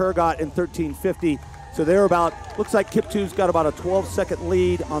Edwin Kurgot in 13:50. So they're about, looks like Kiptoo's got about a 12-second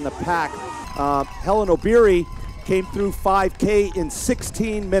lead on the pack. Helen O'Beary came through 5K in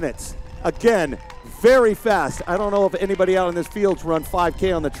 16 minutes. Again, very fast. I don't know if anybody out in this field's run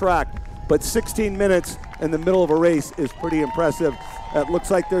 5K on the track, but 16 minutes in the middle of a race is pretty impressive. It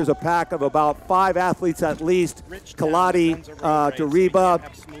looks like there's a pack of about 5 athletes at least. Kaladi, Dariba,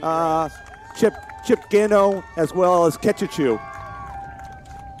 Chip Gano, as well as Ketchichu.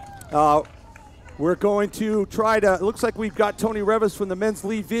 We're going to try to, it looks like we've got Tony Revis from the men's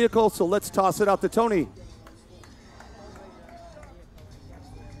lead vehicle, so let's toss it out to Tony.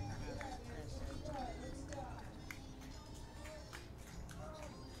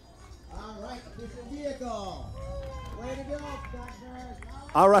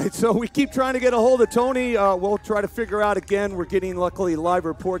 All right, so we keep trying to get a hold of Tony. We'll try to figure out again. We're getting, luckily, live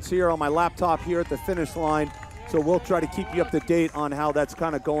reports here on my laptop here at the finish line. So we'll try to keep you up to date on how that's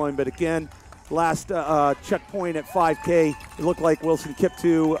kind of going. But again, last checkpoint at 5K, it looked like Wilson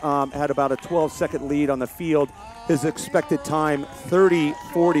Kiptoo had about a 12-second lead on the field. His expected time,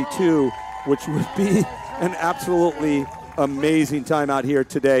 30:42, which would be an absolutely amazing time out here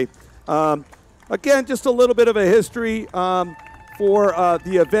today. Again, just a little bit of a history for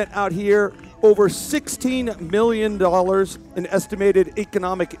the event out here. Over $16 million in estimated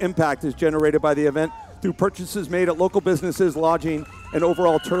economic impact is generated by the event through purchases made at local businesses, lodging, and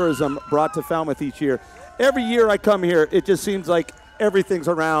overall tourism brought to Falmouth each year. Every year I come here, it just seems like everything's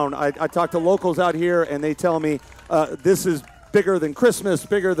around. I talk to locals out here, and they tell me this is bigger than Christmas,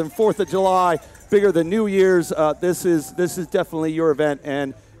 bigger than 4th of July, bigger than New Year's. This is definitely your event,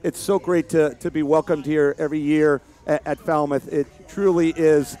 and it's so great to be welcomed here every year at Falmouth. It truly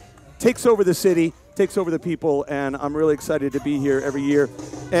is, takes over the city, takes over the people, and I'm really excited to be here every year.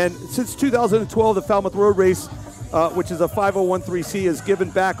 And since 2012, the Falmouth Road Race, which is a 501(c), has given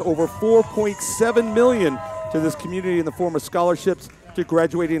back over $4.7 million to this community in the form of scholarships to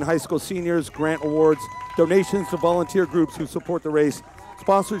graduating high school seniors, grant awards, donations to volunteer groups who support the race,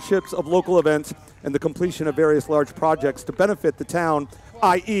 sponsorships of local events, and the completion of various large projects to benefit the town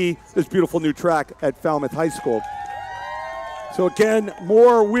i.e. this beautiful new track at Falmouth High School. So again,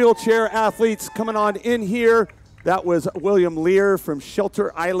 more wheelchair athletes coming on in here. That was William Lear from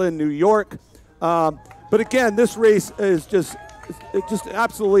Shelter Island, New York. But again, this race is just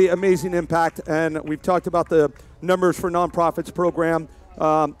absolutely amazing impact, and we've talked about the numbers for nonprofits program.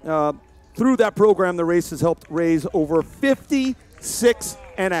 Through that program, the race has helped raise over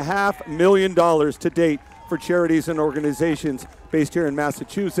 $56.5 million to date for charities and organizations based here in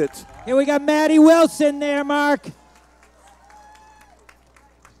Massachusetts. Here we got Maddie Wilson there, Mark.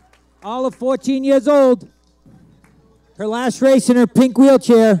 All of 14 years old. Her last race in her pink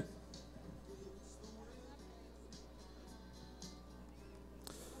wheelchair.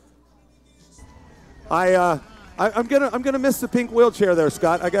 I'm gonna miss the pink wheelchair there,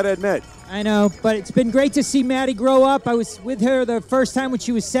 Scott. I gotta admit. I know, but it's been great to see Maddie grow up. I was with her the first time when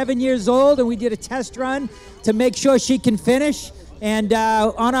she was 7 years old, and we did a test run to make sure she can finish. And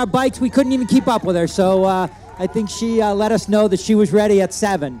on our bikes, we couldn't even keep up with her. So I think she let us know that she was ready at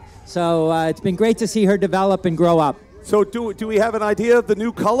 7. So it's been great to see her develop and grow up. So do we have an idea of the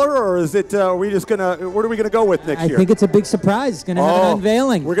new color, or is it? Are we just gonna? What are we gonna go with next year? I think it's a big surprise. It's gonna have an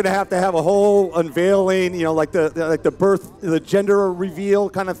unveiling. We're gonna have a whole unveiling. You know, like the birth, the gender reveal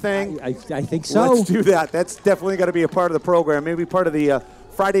kind of thing. I think so. Let's do that. That's definitely got to be a part of the program. Maybe part of the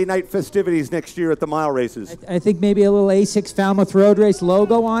Friday night festivities next year at the mile races. I think maybe a little ASICS Falmouth Road Race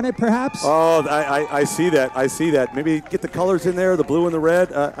logo on it, perhaps. Oh, I see that. I see that. Maybe get the colors in there, the blue and the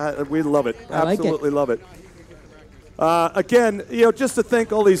red. We love it. Absolutely love it. Again, you know, just to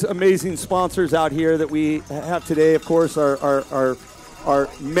thank all these amazing sponsors out here that we have today. Of course, our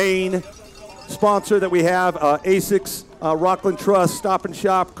main sponsor that we have, ASICS, Rockland Trust, Stop and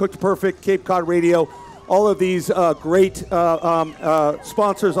Shop, Cooked Perfect, Cape Cod Radio. All of these great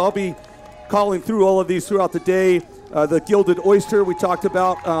sponsors. I'll be calling through all of these throughout the day. The Gilded Oyster we talked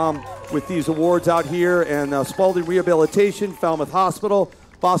about with these awards out here, and Spalding Rehabilitation, Falmouth Hospital,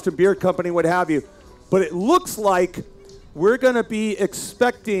 Boston Beer Company, what have you. But it looks like we're going to be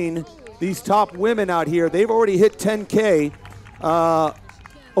expecting these top women out here. They've already hit 10K.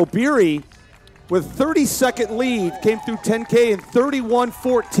 O'Beary, with 30-second lead, came through 10K and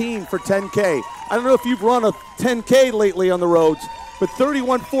 31:14 for 10K. I don't know if you've run a 10K lately on the roads, but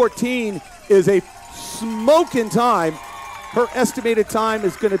 31:14 is a smoking time. Her estimated time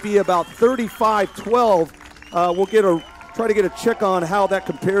is going to be about 35:12. We'll try to get a check on how that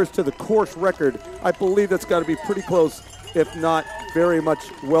compares to the course record. I believe that's got to be pretty close, if not very much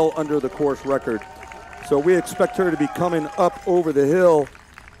well under the course record. So we expect her to be coming up over the hill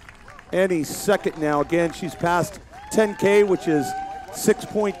any second now. Again, she's passed 10K, which is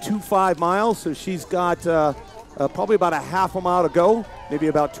 6.25 miles, so she's got probably about a half a mile to go, maybe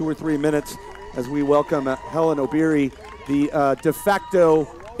about 2 or 3 minutes, as we welcome Helen O'Beary, the de facto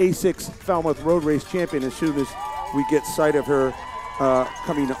ASICS Falmouth Road Race champion, as soon as we get sight of her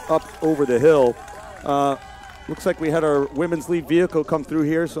coming up over the hill. Looks like we had our women's lead vehicle come through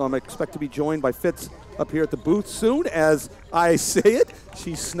here, so I'm expect to be joined by Fitz up here at the booth soon. As I say it,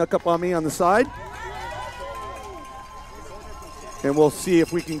 she snuck up on me on the side. And we'll see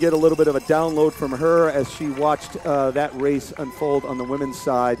if we can get a little bit of a download from her as she watched that race unfold on the women's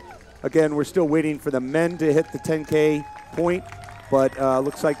side. Again, we're still waiting for the men to hit the 10K point, but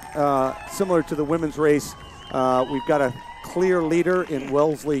looks like similar to the women's race, we've got a clear leader in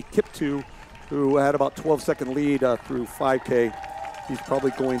Wellesley Kiptoo, who had about 12-second lead through 5K. He's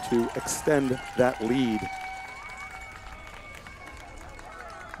probably going to extend that lead.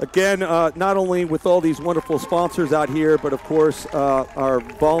 Again, not only with all these wonderful sponsors out here, but of course our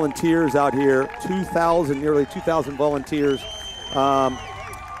volunteers out here, nearly 2,000 volunteers.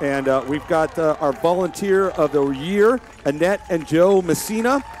 And we've got our volunteer of the year, Annette and Joe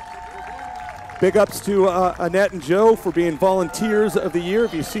Messina. Big ups to Annette and Joe for being volunteers of the year.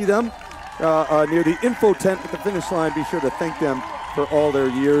 If you see them near the info tent at the finish line, be sure to thank them for all their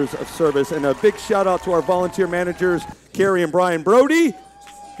years of service. And a big shout out to our volunteer managers, Carrie and Brian Brody.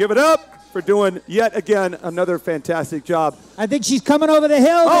 Give it up for doing yet again another fantastic job. I think she's coming over the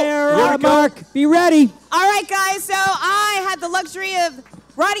hill there, Mark. Be ready. All right, guys, so I had the luxury of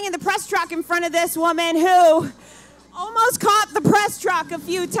riding in the press truck in front of this woman who almost caught the press truck a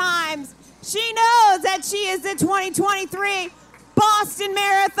few times. She knows that she is the 2023 Boston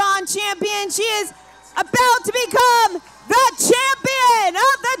Marathon champion. She is about to become the champion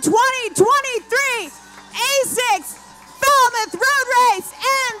of the 2023 ASICS Falmouth Road Race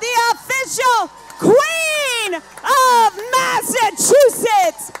and the official Queen of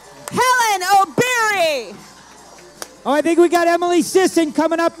Massachusetts, Helen O'Beary. Oh, I think we got Emily Sisson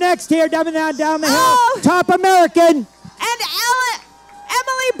coming up next here down the hill. Top American. And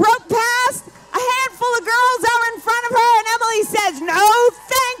Emily broke past a handful of girls that were in front of her, and Emily says, no,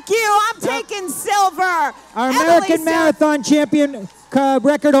 thank you, I'm taking silver. Our Emily American Marathon champion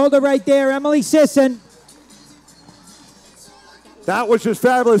record holder right there, Emily Sisson. That was just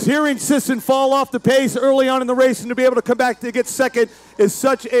fabulous. Hearing Sisson fall off the pace early on in the race and to be able to come back to get second is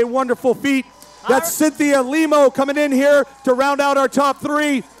such a wonderful feat. That's Cynthia Limo coming in here to round out our top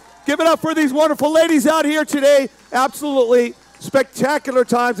three. Give it up for these wonderful ladies out here today. Absolutely spectacular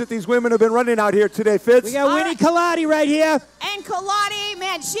times that these women have been running out here today, Fitz. We got Winnie Colati right here. And Colati,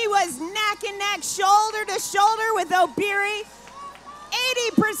 man, she was neck and neck, shoulder to shoulder with O'Beary.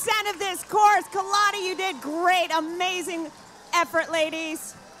 80% of this course. Colati, you did great. Amazing effort,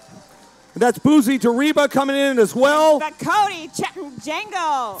 ladies. And that's Boozy Dariba coming in as well. But Cody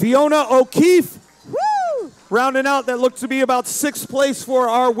Django. Fiona O'Keefe. Woo! Rounding out, that looks to be about 6th place for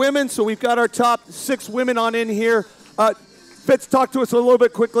our women. So we've got our top 6 women on in here. Fitz, talk to us a little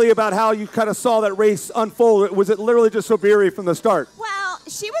bit quickly about how you kind of saw that race unfold. Was it literally just O'Beary from the start? Well,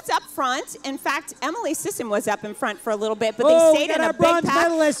 she was up front. In fact, Emily Sisson was up in front for a little bit, but they stayed in a big pack.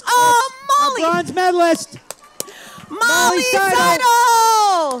 Medalist. Oh, Molly! Our bronze medalist. Molly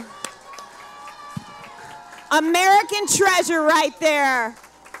Seidel! American treasure right there.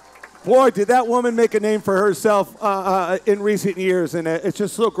 Boy, did that woman make a name for herself in recent years, and it's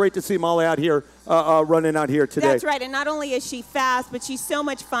just so great to see Molly out here running out here today. That's right, and not only is she fast, but she's so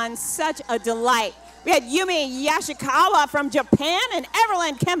much fun, such a delight. We had Yumi Yashikawa from Japan and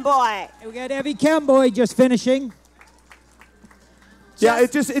Evelyn Kemboy. We got Evie Kemboy just finishing. Yeah,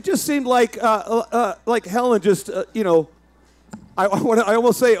 it just seemed like Helen just you know, I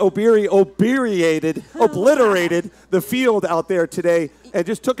almost say obliterated the field out there today and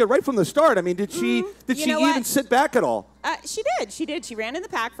just took it right from the start. I mean, did she even sit back at all? She did. She did. She ran in the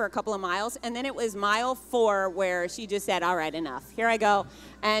pack for a couple of miles, and then it was mile 4 where she just said, all right, enough. Here I go.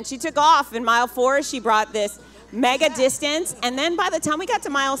 And she took off. In mile 4, she brought this mega distance, and then by the time we got to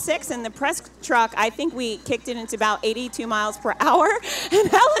mile 6 in the press truck, I think we kicked it into about 82 miles per hour, and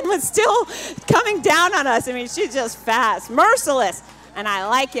Helen was still coming down on us. I mean, she's just fast, merciless, and I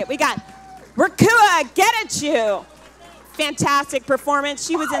like it. We got Rakua Getachew. Fantastic performance.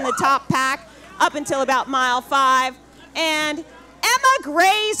 She was in the top pack up until about mile 5. And Emma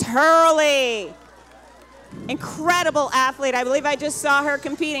Grace Hurley. Incredible athlete. I believe I just saw her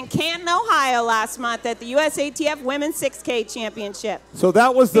compete in Canton, Ohio last month at the USATF Women's 6K Championship. So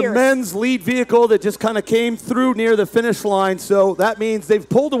that was the men's lead vehicle that just kind of came through near the finish line. So that means they've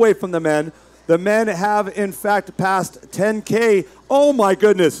pulled away from the men. The men have, in fact, passed 10K. Oh, my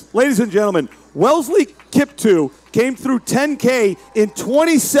goodness. Ladies and gentlemen, Wellesley Kiptoo came through 10K in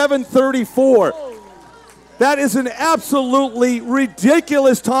 27:34. That is an absolutely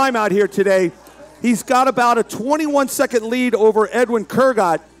ridiculous time out here today. He's got about a 21-second lead over Edwin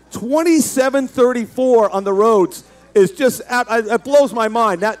Kurgat. 27:34 on the roads is just, it blows my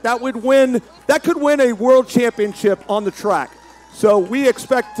mind. That could win a world championship on the track. So we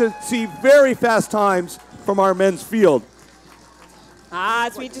expect to see very fast times from our men's field.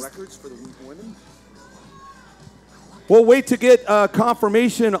 Records for the women? We'll wait to get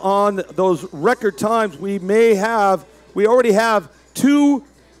confirmation on those record times. We already have 2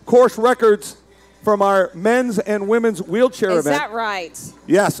 course records from our men's and women's wheelchair event. Is that right?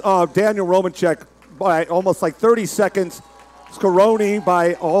 Yes, Daniel Romanchek by almost like 30 seconds. Scaroni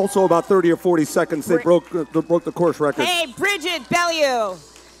by also about 30 or 40 seconds. They broke the course record. Hey, Bridget Bellew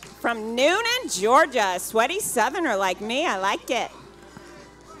from Noonan, Georgia. Sweaty Southerner like me. I like it.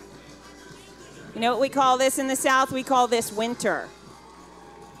 You know what we call this in the South? We call this winter.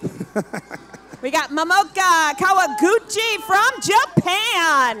 We got Momoka Kawaguchi from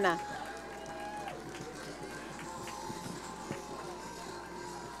Japan.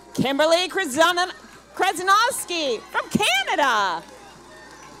 Kimberly Krasnowski from Canada.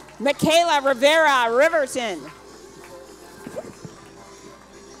 Michaela Rivera Riverton.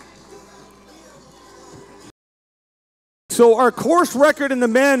 So our course record in the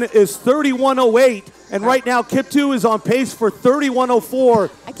men is 31:08, and right now Kiptoo is on pace for 31:04.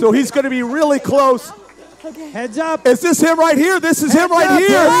 So he's going to be really close. Heads up. Is this him right here? This is him right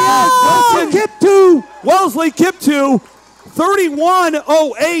here. Oh! Kiptoo, Wellesley Kiptoo,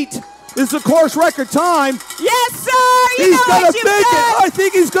 31:08 is the course record time. Yes, sir. He's going to make it. I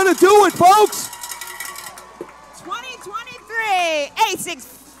think he's going to do it, folks. 2023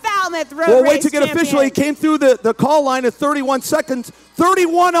 ASICS Falmouth Road Race. We'll wait to get official. He came through the call line at 31 seconds.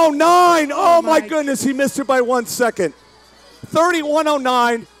 31:09. Oh, my goodness. He missed it by 1 second.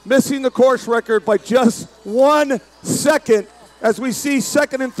 31:09, missing the course record by just 1 second. As we see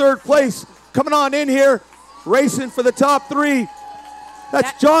second and third place coming on in here, racing for the top 3.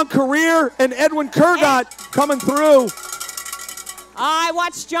 That's John Career and Edwin Kurgat coming through. I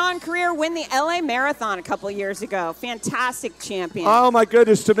watched John Career win the LA Marathon a couple years ago. Fantastic champion. Oh, my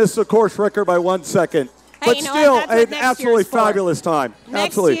goodness, to miss the course record by 1 second. Hey, But you know still, what? That's what an next absolutely year's for. fabulous time. Next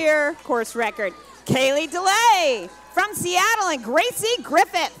Absolutely. year, course record. Kaylee DeLay from Seattle and Gracie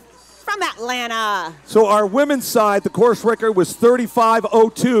Griffith from Atlanta. So our women's side, the course record was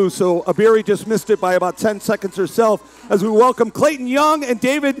 35:02, so Abiri just missed it by about 10 seconds herself. As we welcome Clayton Young and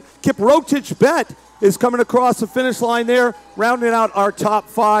David Kiprotich-Bet is coming across the finish line there, rounding out our top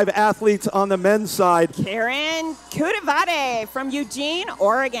 5 athletes on the men's side. Karen Kudavade from Eugene,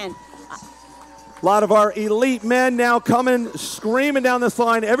 Oregon. A lot of our elite men now coming, screaming down this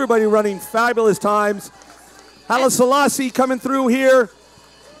line. Everybody running fabulous times. Haile Selassie coming through here.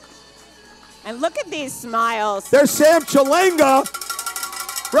 And look at these smiles. There's Sam Chalenga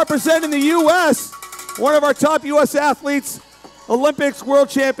representing the U.S., one of our top U.S. athletes, Olympics, World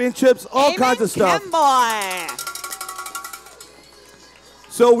Championships, all kinds of stuff. Boy.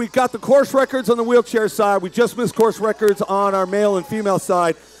 So we've got the course records on the wheelchair side. We just missed course records on our male and female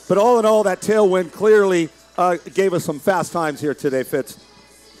side. But all in all, that tailwind clearly gave us some fast times here today, Fitz.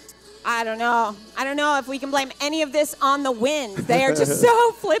 I don't know. I don't know if we can blame any of this on the wind. They are just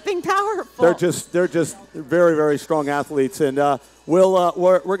so flipping powerful. They're just very, very strong athletes, and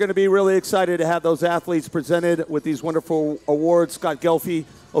we're going to be really excited to have those athletes presented with these wonderful awards. Scott Gelfie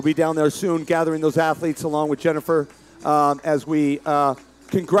will be down there soon, gathering those athletes along with Jennifer as we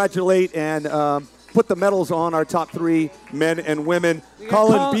congratulate and put the medals on our top 3 men and women.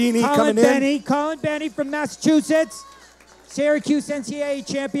 Colin Beanie coming in. Colin Benny from Massachusetts, Syracuse NCAA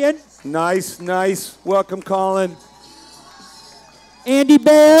champion. Nice, nice. Welcome, Colin. Andy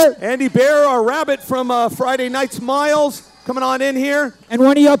Bear. Andy Bear, our rabbit from Friday Night's Miles, coming on in here. And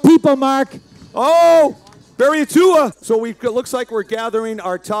one of your people, Mark. Oh, Barry Atua. So it looks like we're gathering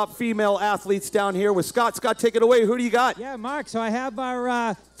our top female athletes down here with Scott. Scott, take it away. Who do you got? Yeah, Mark. So I have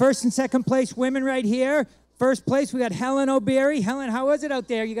our first and second place women right here. First place, we got Helen O'Beary. Helen, how was it out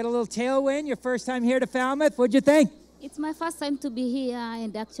there? You got a little tailwind. Your first time here to Falmouth. What'd you think? It's my first time to be here,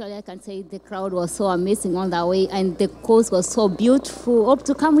 and actually I can say the crowd was so amazing on the way, and the course was so beautiful. Hope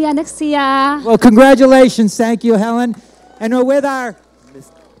to come here next year. Well, congratulations. Thank you, Helen. And we're with our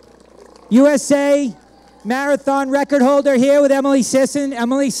USA marathon record holder here with Emily Sisson.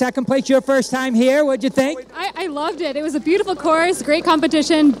 Emily, second place, your first time here. What'd you think? I loved it. It was a beautiful course, great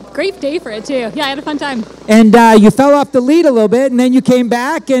competition, great day for it too. Yeah, I had a fun time. And you fell off the lead a little bit, and then you came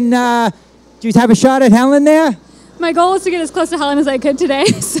back, and did you have a shot at Helen there? My goal was to get as close to Helen as I could today.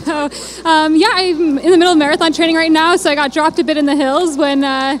 So, yeah, I'm in the middle of marathon training right now, so I got dropped a bit in the hills when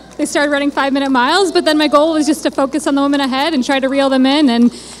they started running 5-minute miles. But then my goal was just to focus on the women ahead and try to reel them in.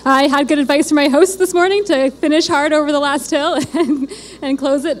 And I had good advice from my host this morning to finish hard over the last hill and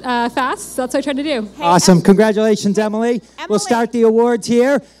close it fast. So that's what I tried to do. Hey, awesome. Congratulations, Emily. We'll start the awards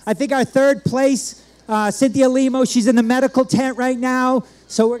here. I think our third place, Cynthia Limo, she's in the medical tent right now.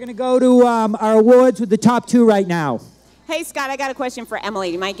 So we're going to go to our awards with the top 2 right now. Hey, Scott, I got a question for Emily.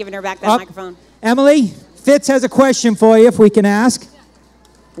 Do you mind giving her back that microphone? Emily, Fitz has a question for you, if we can ask.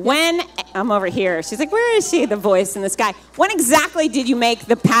 When, I'm over here. She's like, where is she, the voice in the sky? When exactly did you make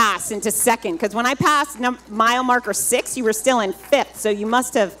the pass into second? Because when I passed mile marker 6, you were still in 5th. So you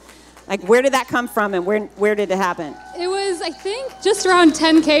must have, like, where did that come from and where did it happen? It was, I think, just around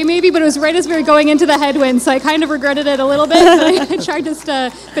 10K maybe, but it was right as we were going into the headwind, so I kind of regretted it a little bit, but I tried just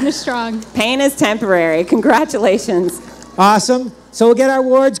to finish strong. Pain is temporary. Congratulations. Awesome. So we'll get our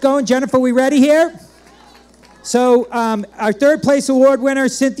awards going. Jennifer, we ready here? So our third place award winner,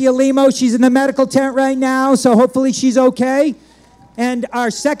 Cynthia Limo, she's in the medical tent right now, so hopefully she's okay. And our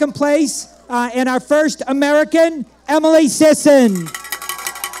second place and our first American, Emily Sisson.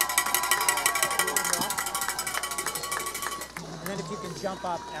 Jump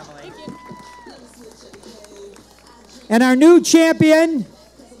up, Emily. And our new champion,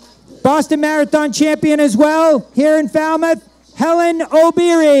 Boston Marathon champion as well, here in Falmouth, Helen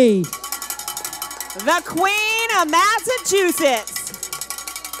O'Beary. The Queen of Massachusetts.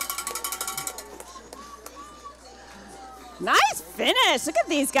 Nice finish. Look at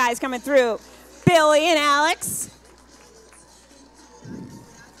these guys coming through. Billy and Alex.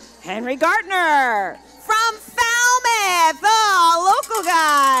 Henry Gartner from Falmouth, local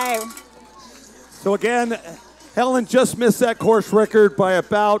guy. So again, Helen just missed that course record by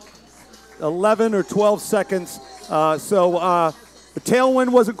about 11 or 12 seconds. So the tailwind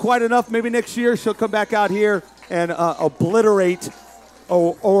wasn't quite enough. Maybe next year she'll come back out here and obliterate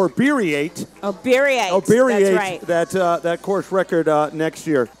or oberiate. Oberiate. That's right. That course record next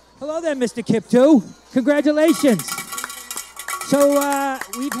year. Hello there, Mr. Kiptoo. Congratulations. So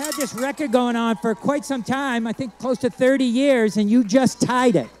we've had this record going on for quite some time, I think close to 30 years, and you just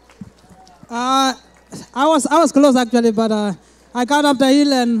tied it. I was close actually, but I got up the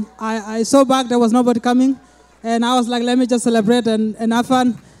hill and I saw back there was nobody coming, and I was like, let me just celebrate and have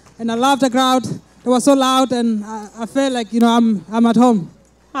fun. And I loved the crowd. It was so loud, and I felt like, you know, I'm at home.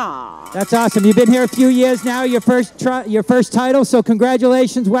 Aww. That's awesome. You've been here a few years now, your first title, so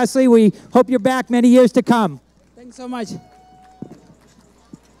congratulations, Wesley. We hope you're back many years to come. Thanks so much.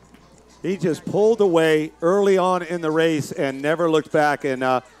 He just pulled away early on in the race and never looked back,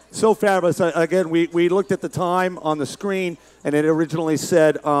 and so fabulous. Again, we looked at the time on the screen, and it originally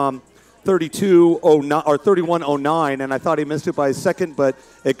said 32:09 or 31:09, and I thought he missed it by a second, but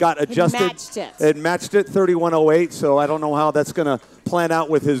it got adjusted. It matched it 31:08. So I don't know how that's going to plan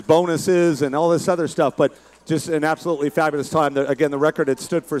out with his bonuses and all this other stuff, but just an absolutely fabulous time. Again, the record had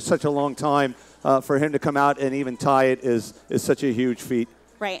stood for such a long time. For him to come out and even tie it is such a huge feat.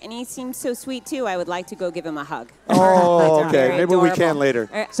 Right, and he seems so sweet too. I would like to go give him a hug. Oh, okay. Maybe we can later.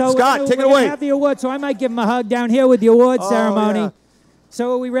 So Scott, take it we're away. Gonna have the award, so I might give him a hug down here with the award ceremony. Yeah.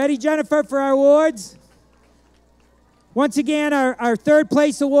 So are we ready, Jennifer, for our awards? Once again, our third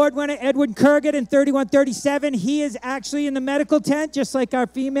place award winner, Edwin Kurgan in 31:37. He is actually in the medical tent, just like our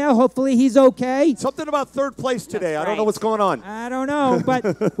female. Hopefully he's okay. Something about third place today. I don't know what's going on. I don't know,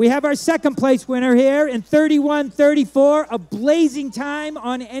 but we have our second place winner here in 31:34, a blazing time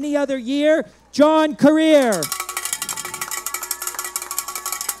on any other year, John Career.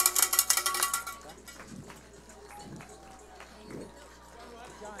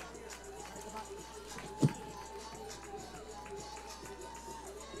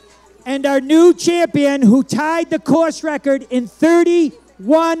 And our new champion who tied the course record in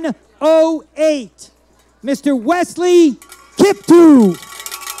 31:08, Mr. Wesley Kiptoo.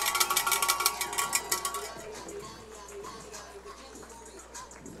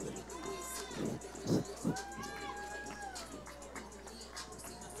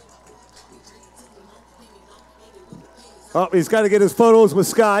 Oh, he's got to get his photos with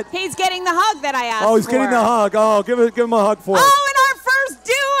Scott. He's getting the hug that I asked for. Oh, he's getting the hug. Oh, give him a hug for it. Oh, and our first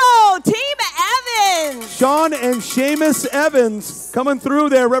duo, Team Evans. Sean and Seamus Evans coming through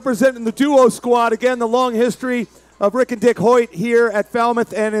there representing the duo squad. Again, the long history of Rick and Dick Hoyt here at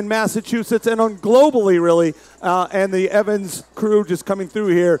Falmouth and in Massachusetts and on globally, really. And the Evans crew just coming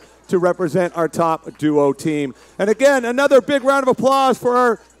through here to represent our top duo team. And again, another big round of applause for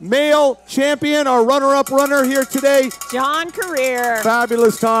our male champion, our runner-up runner here today. John Career.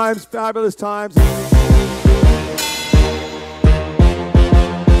 Fabulous times, fabulous times.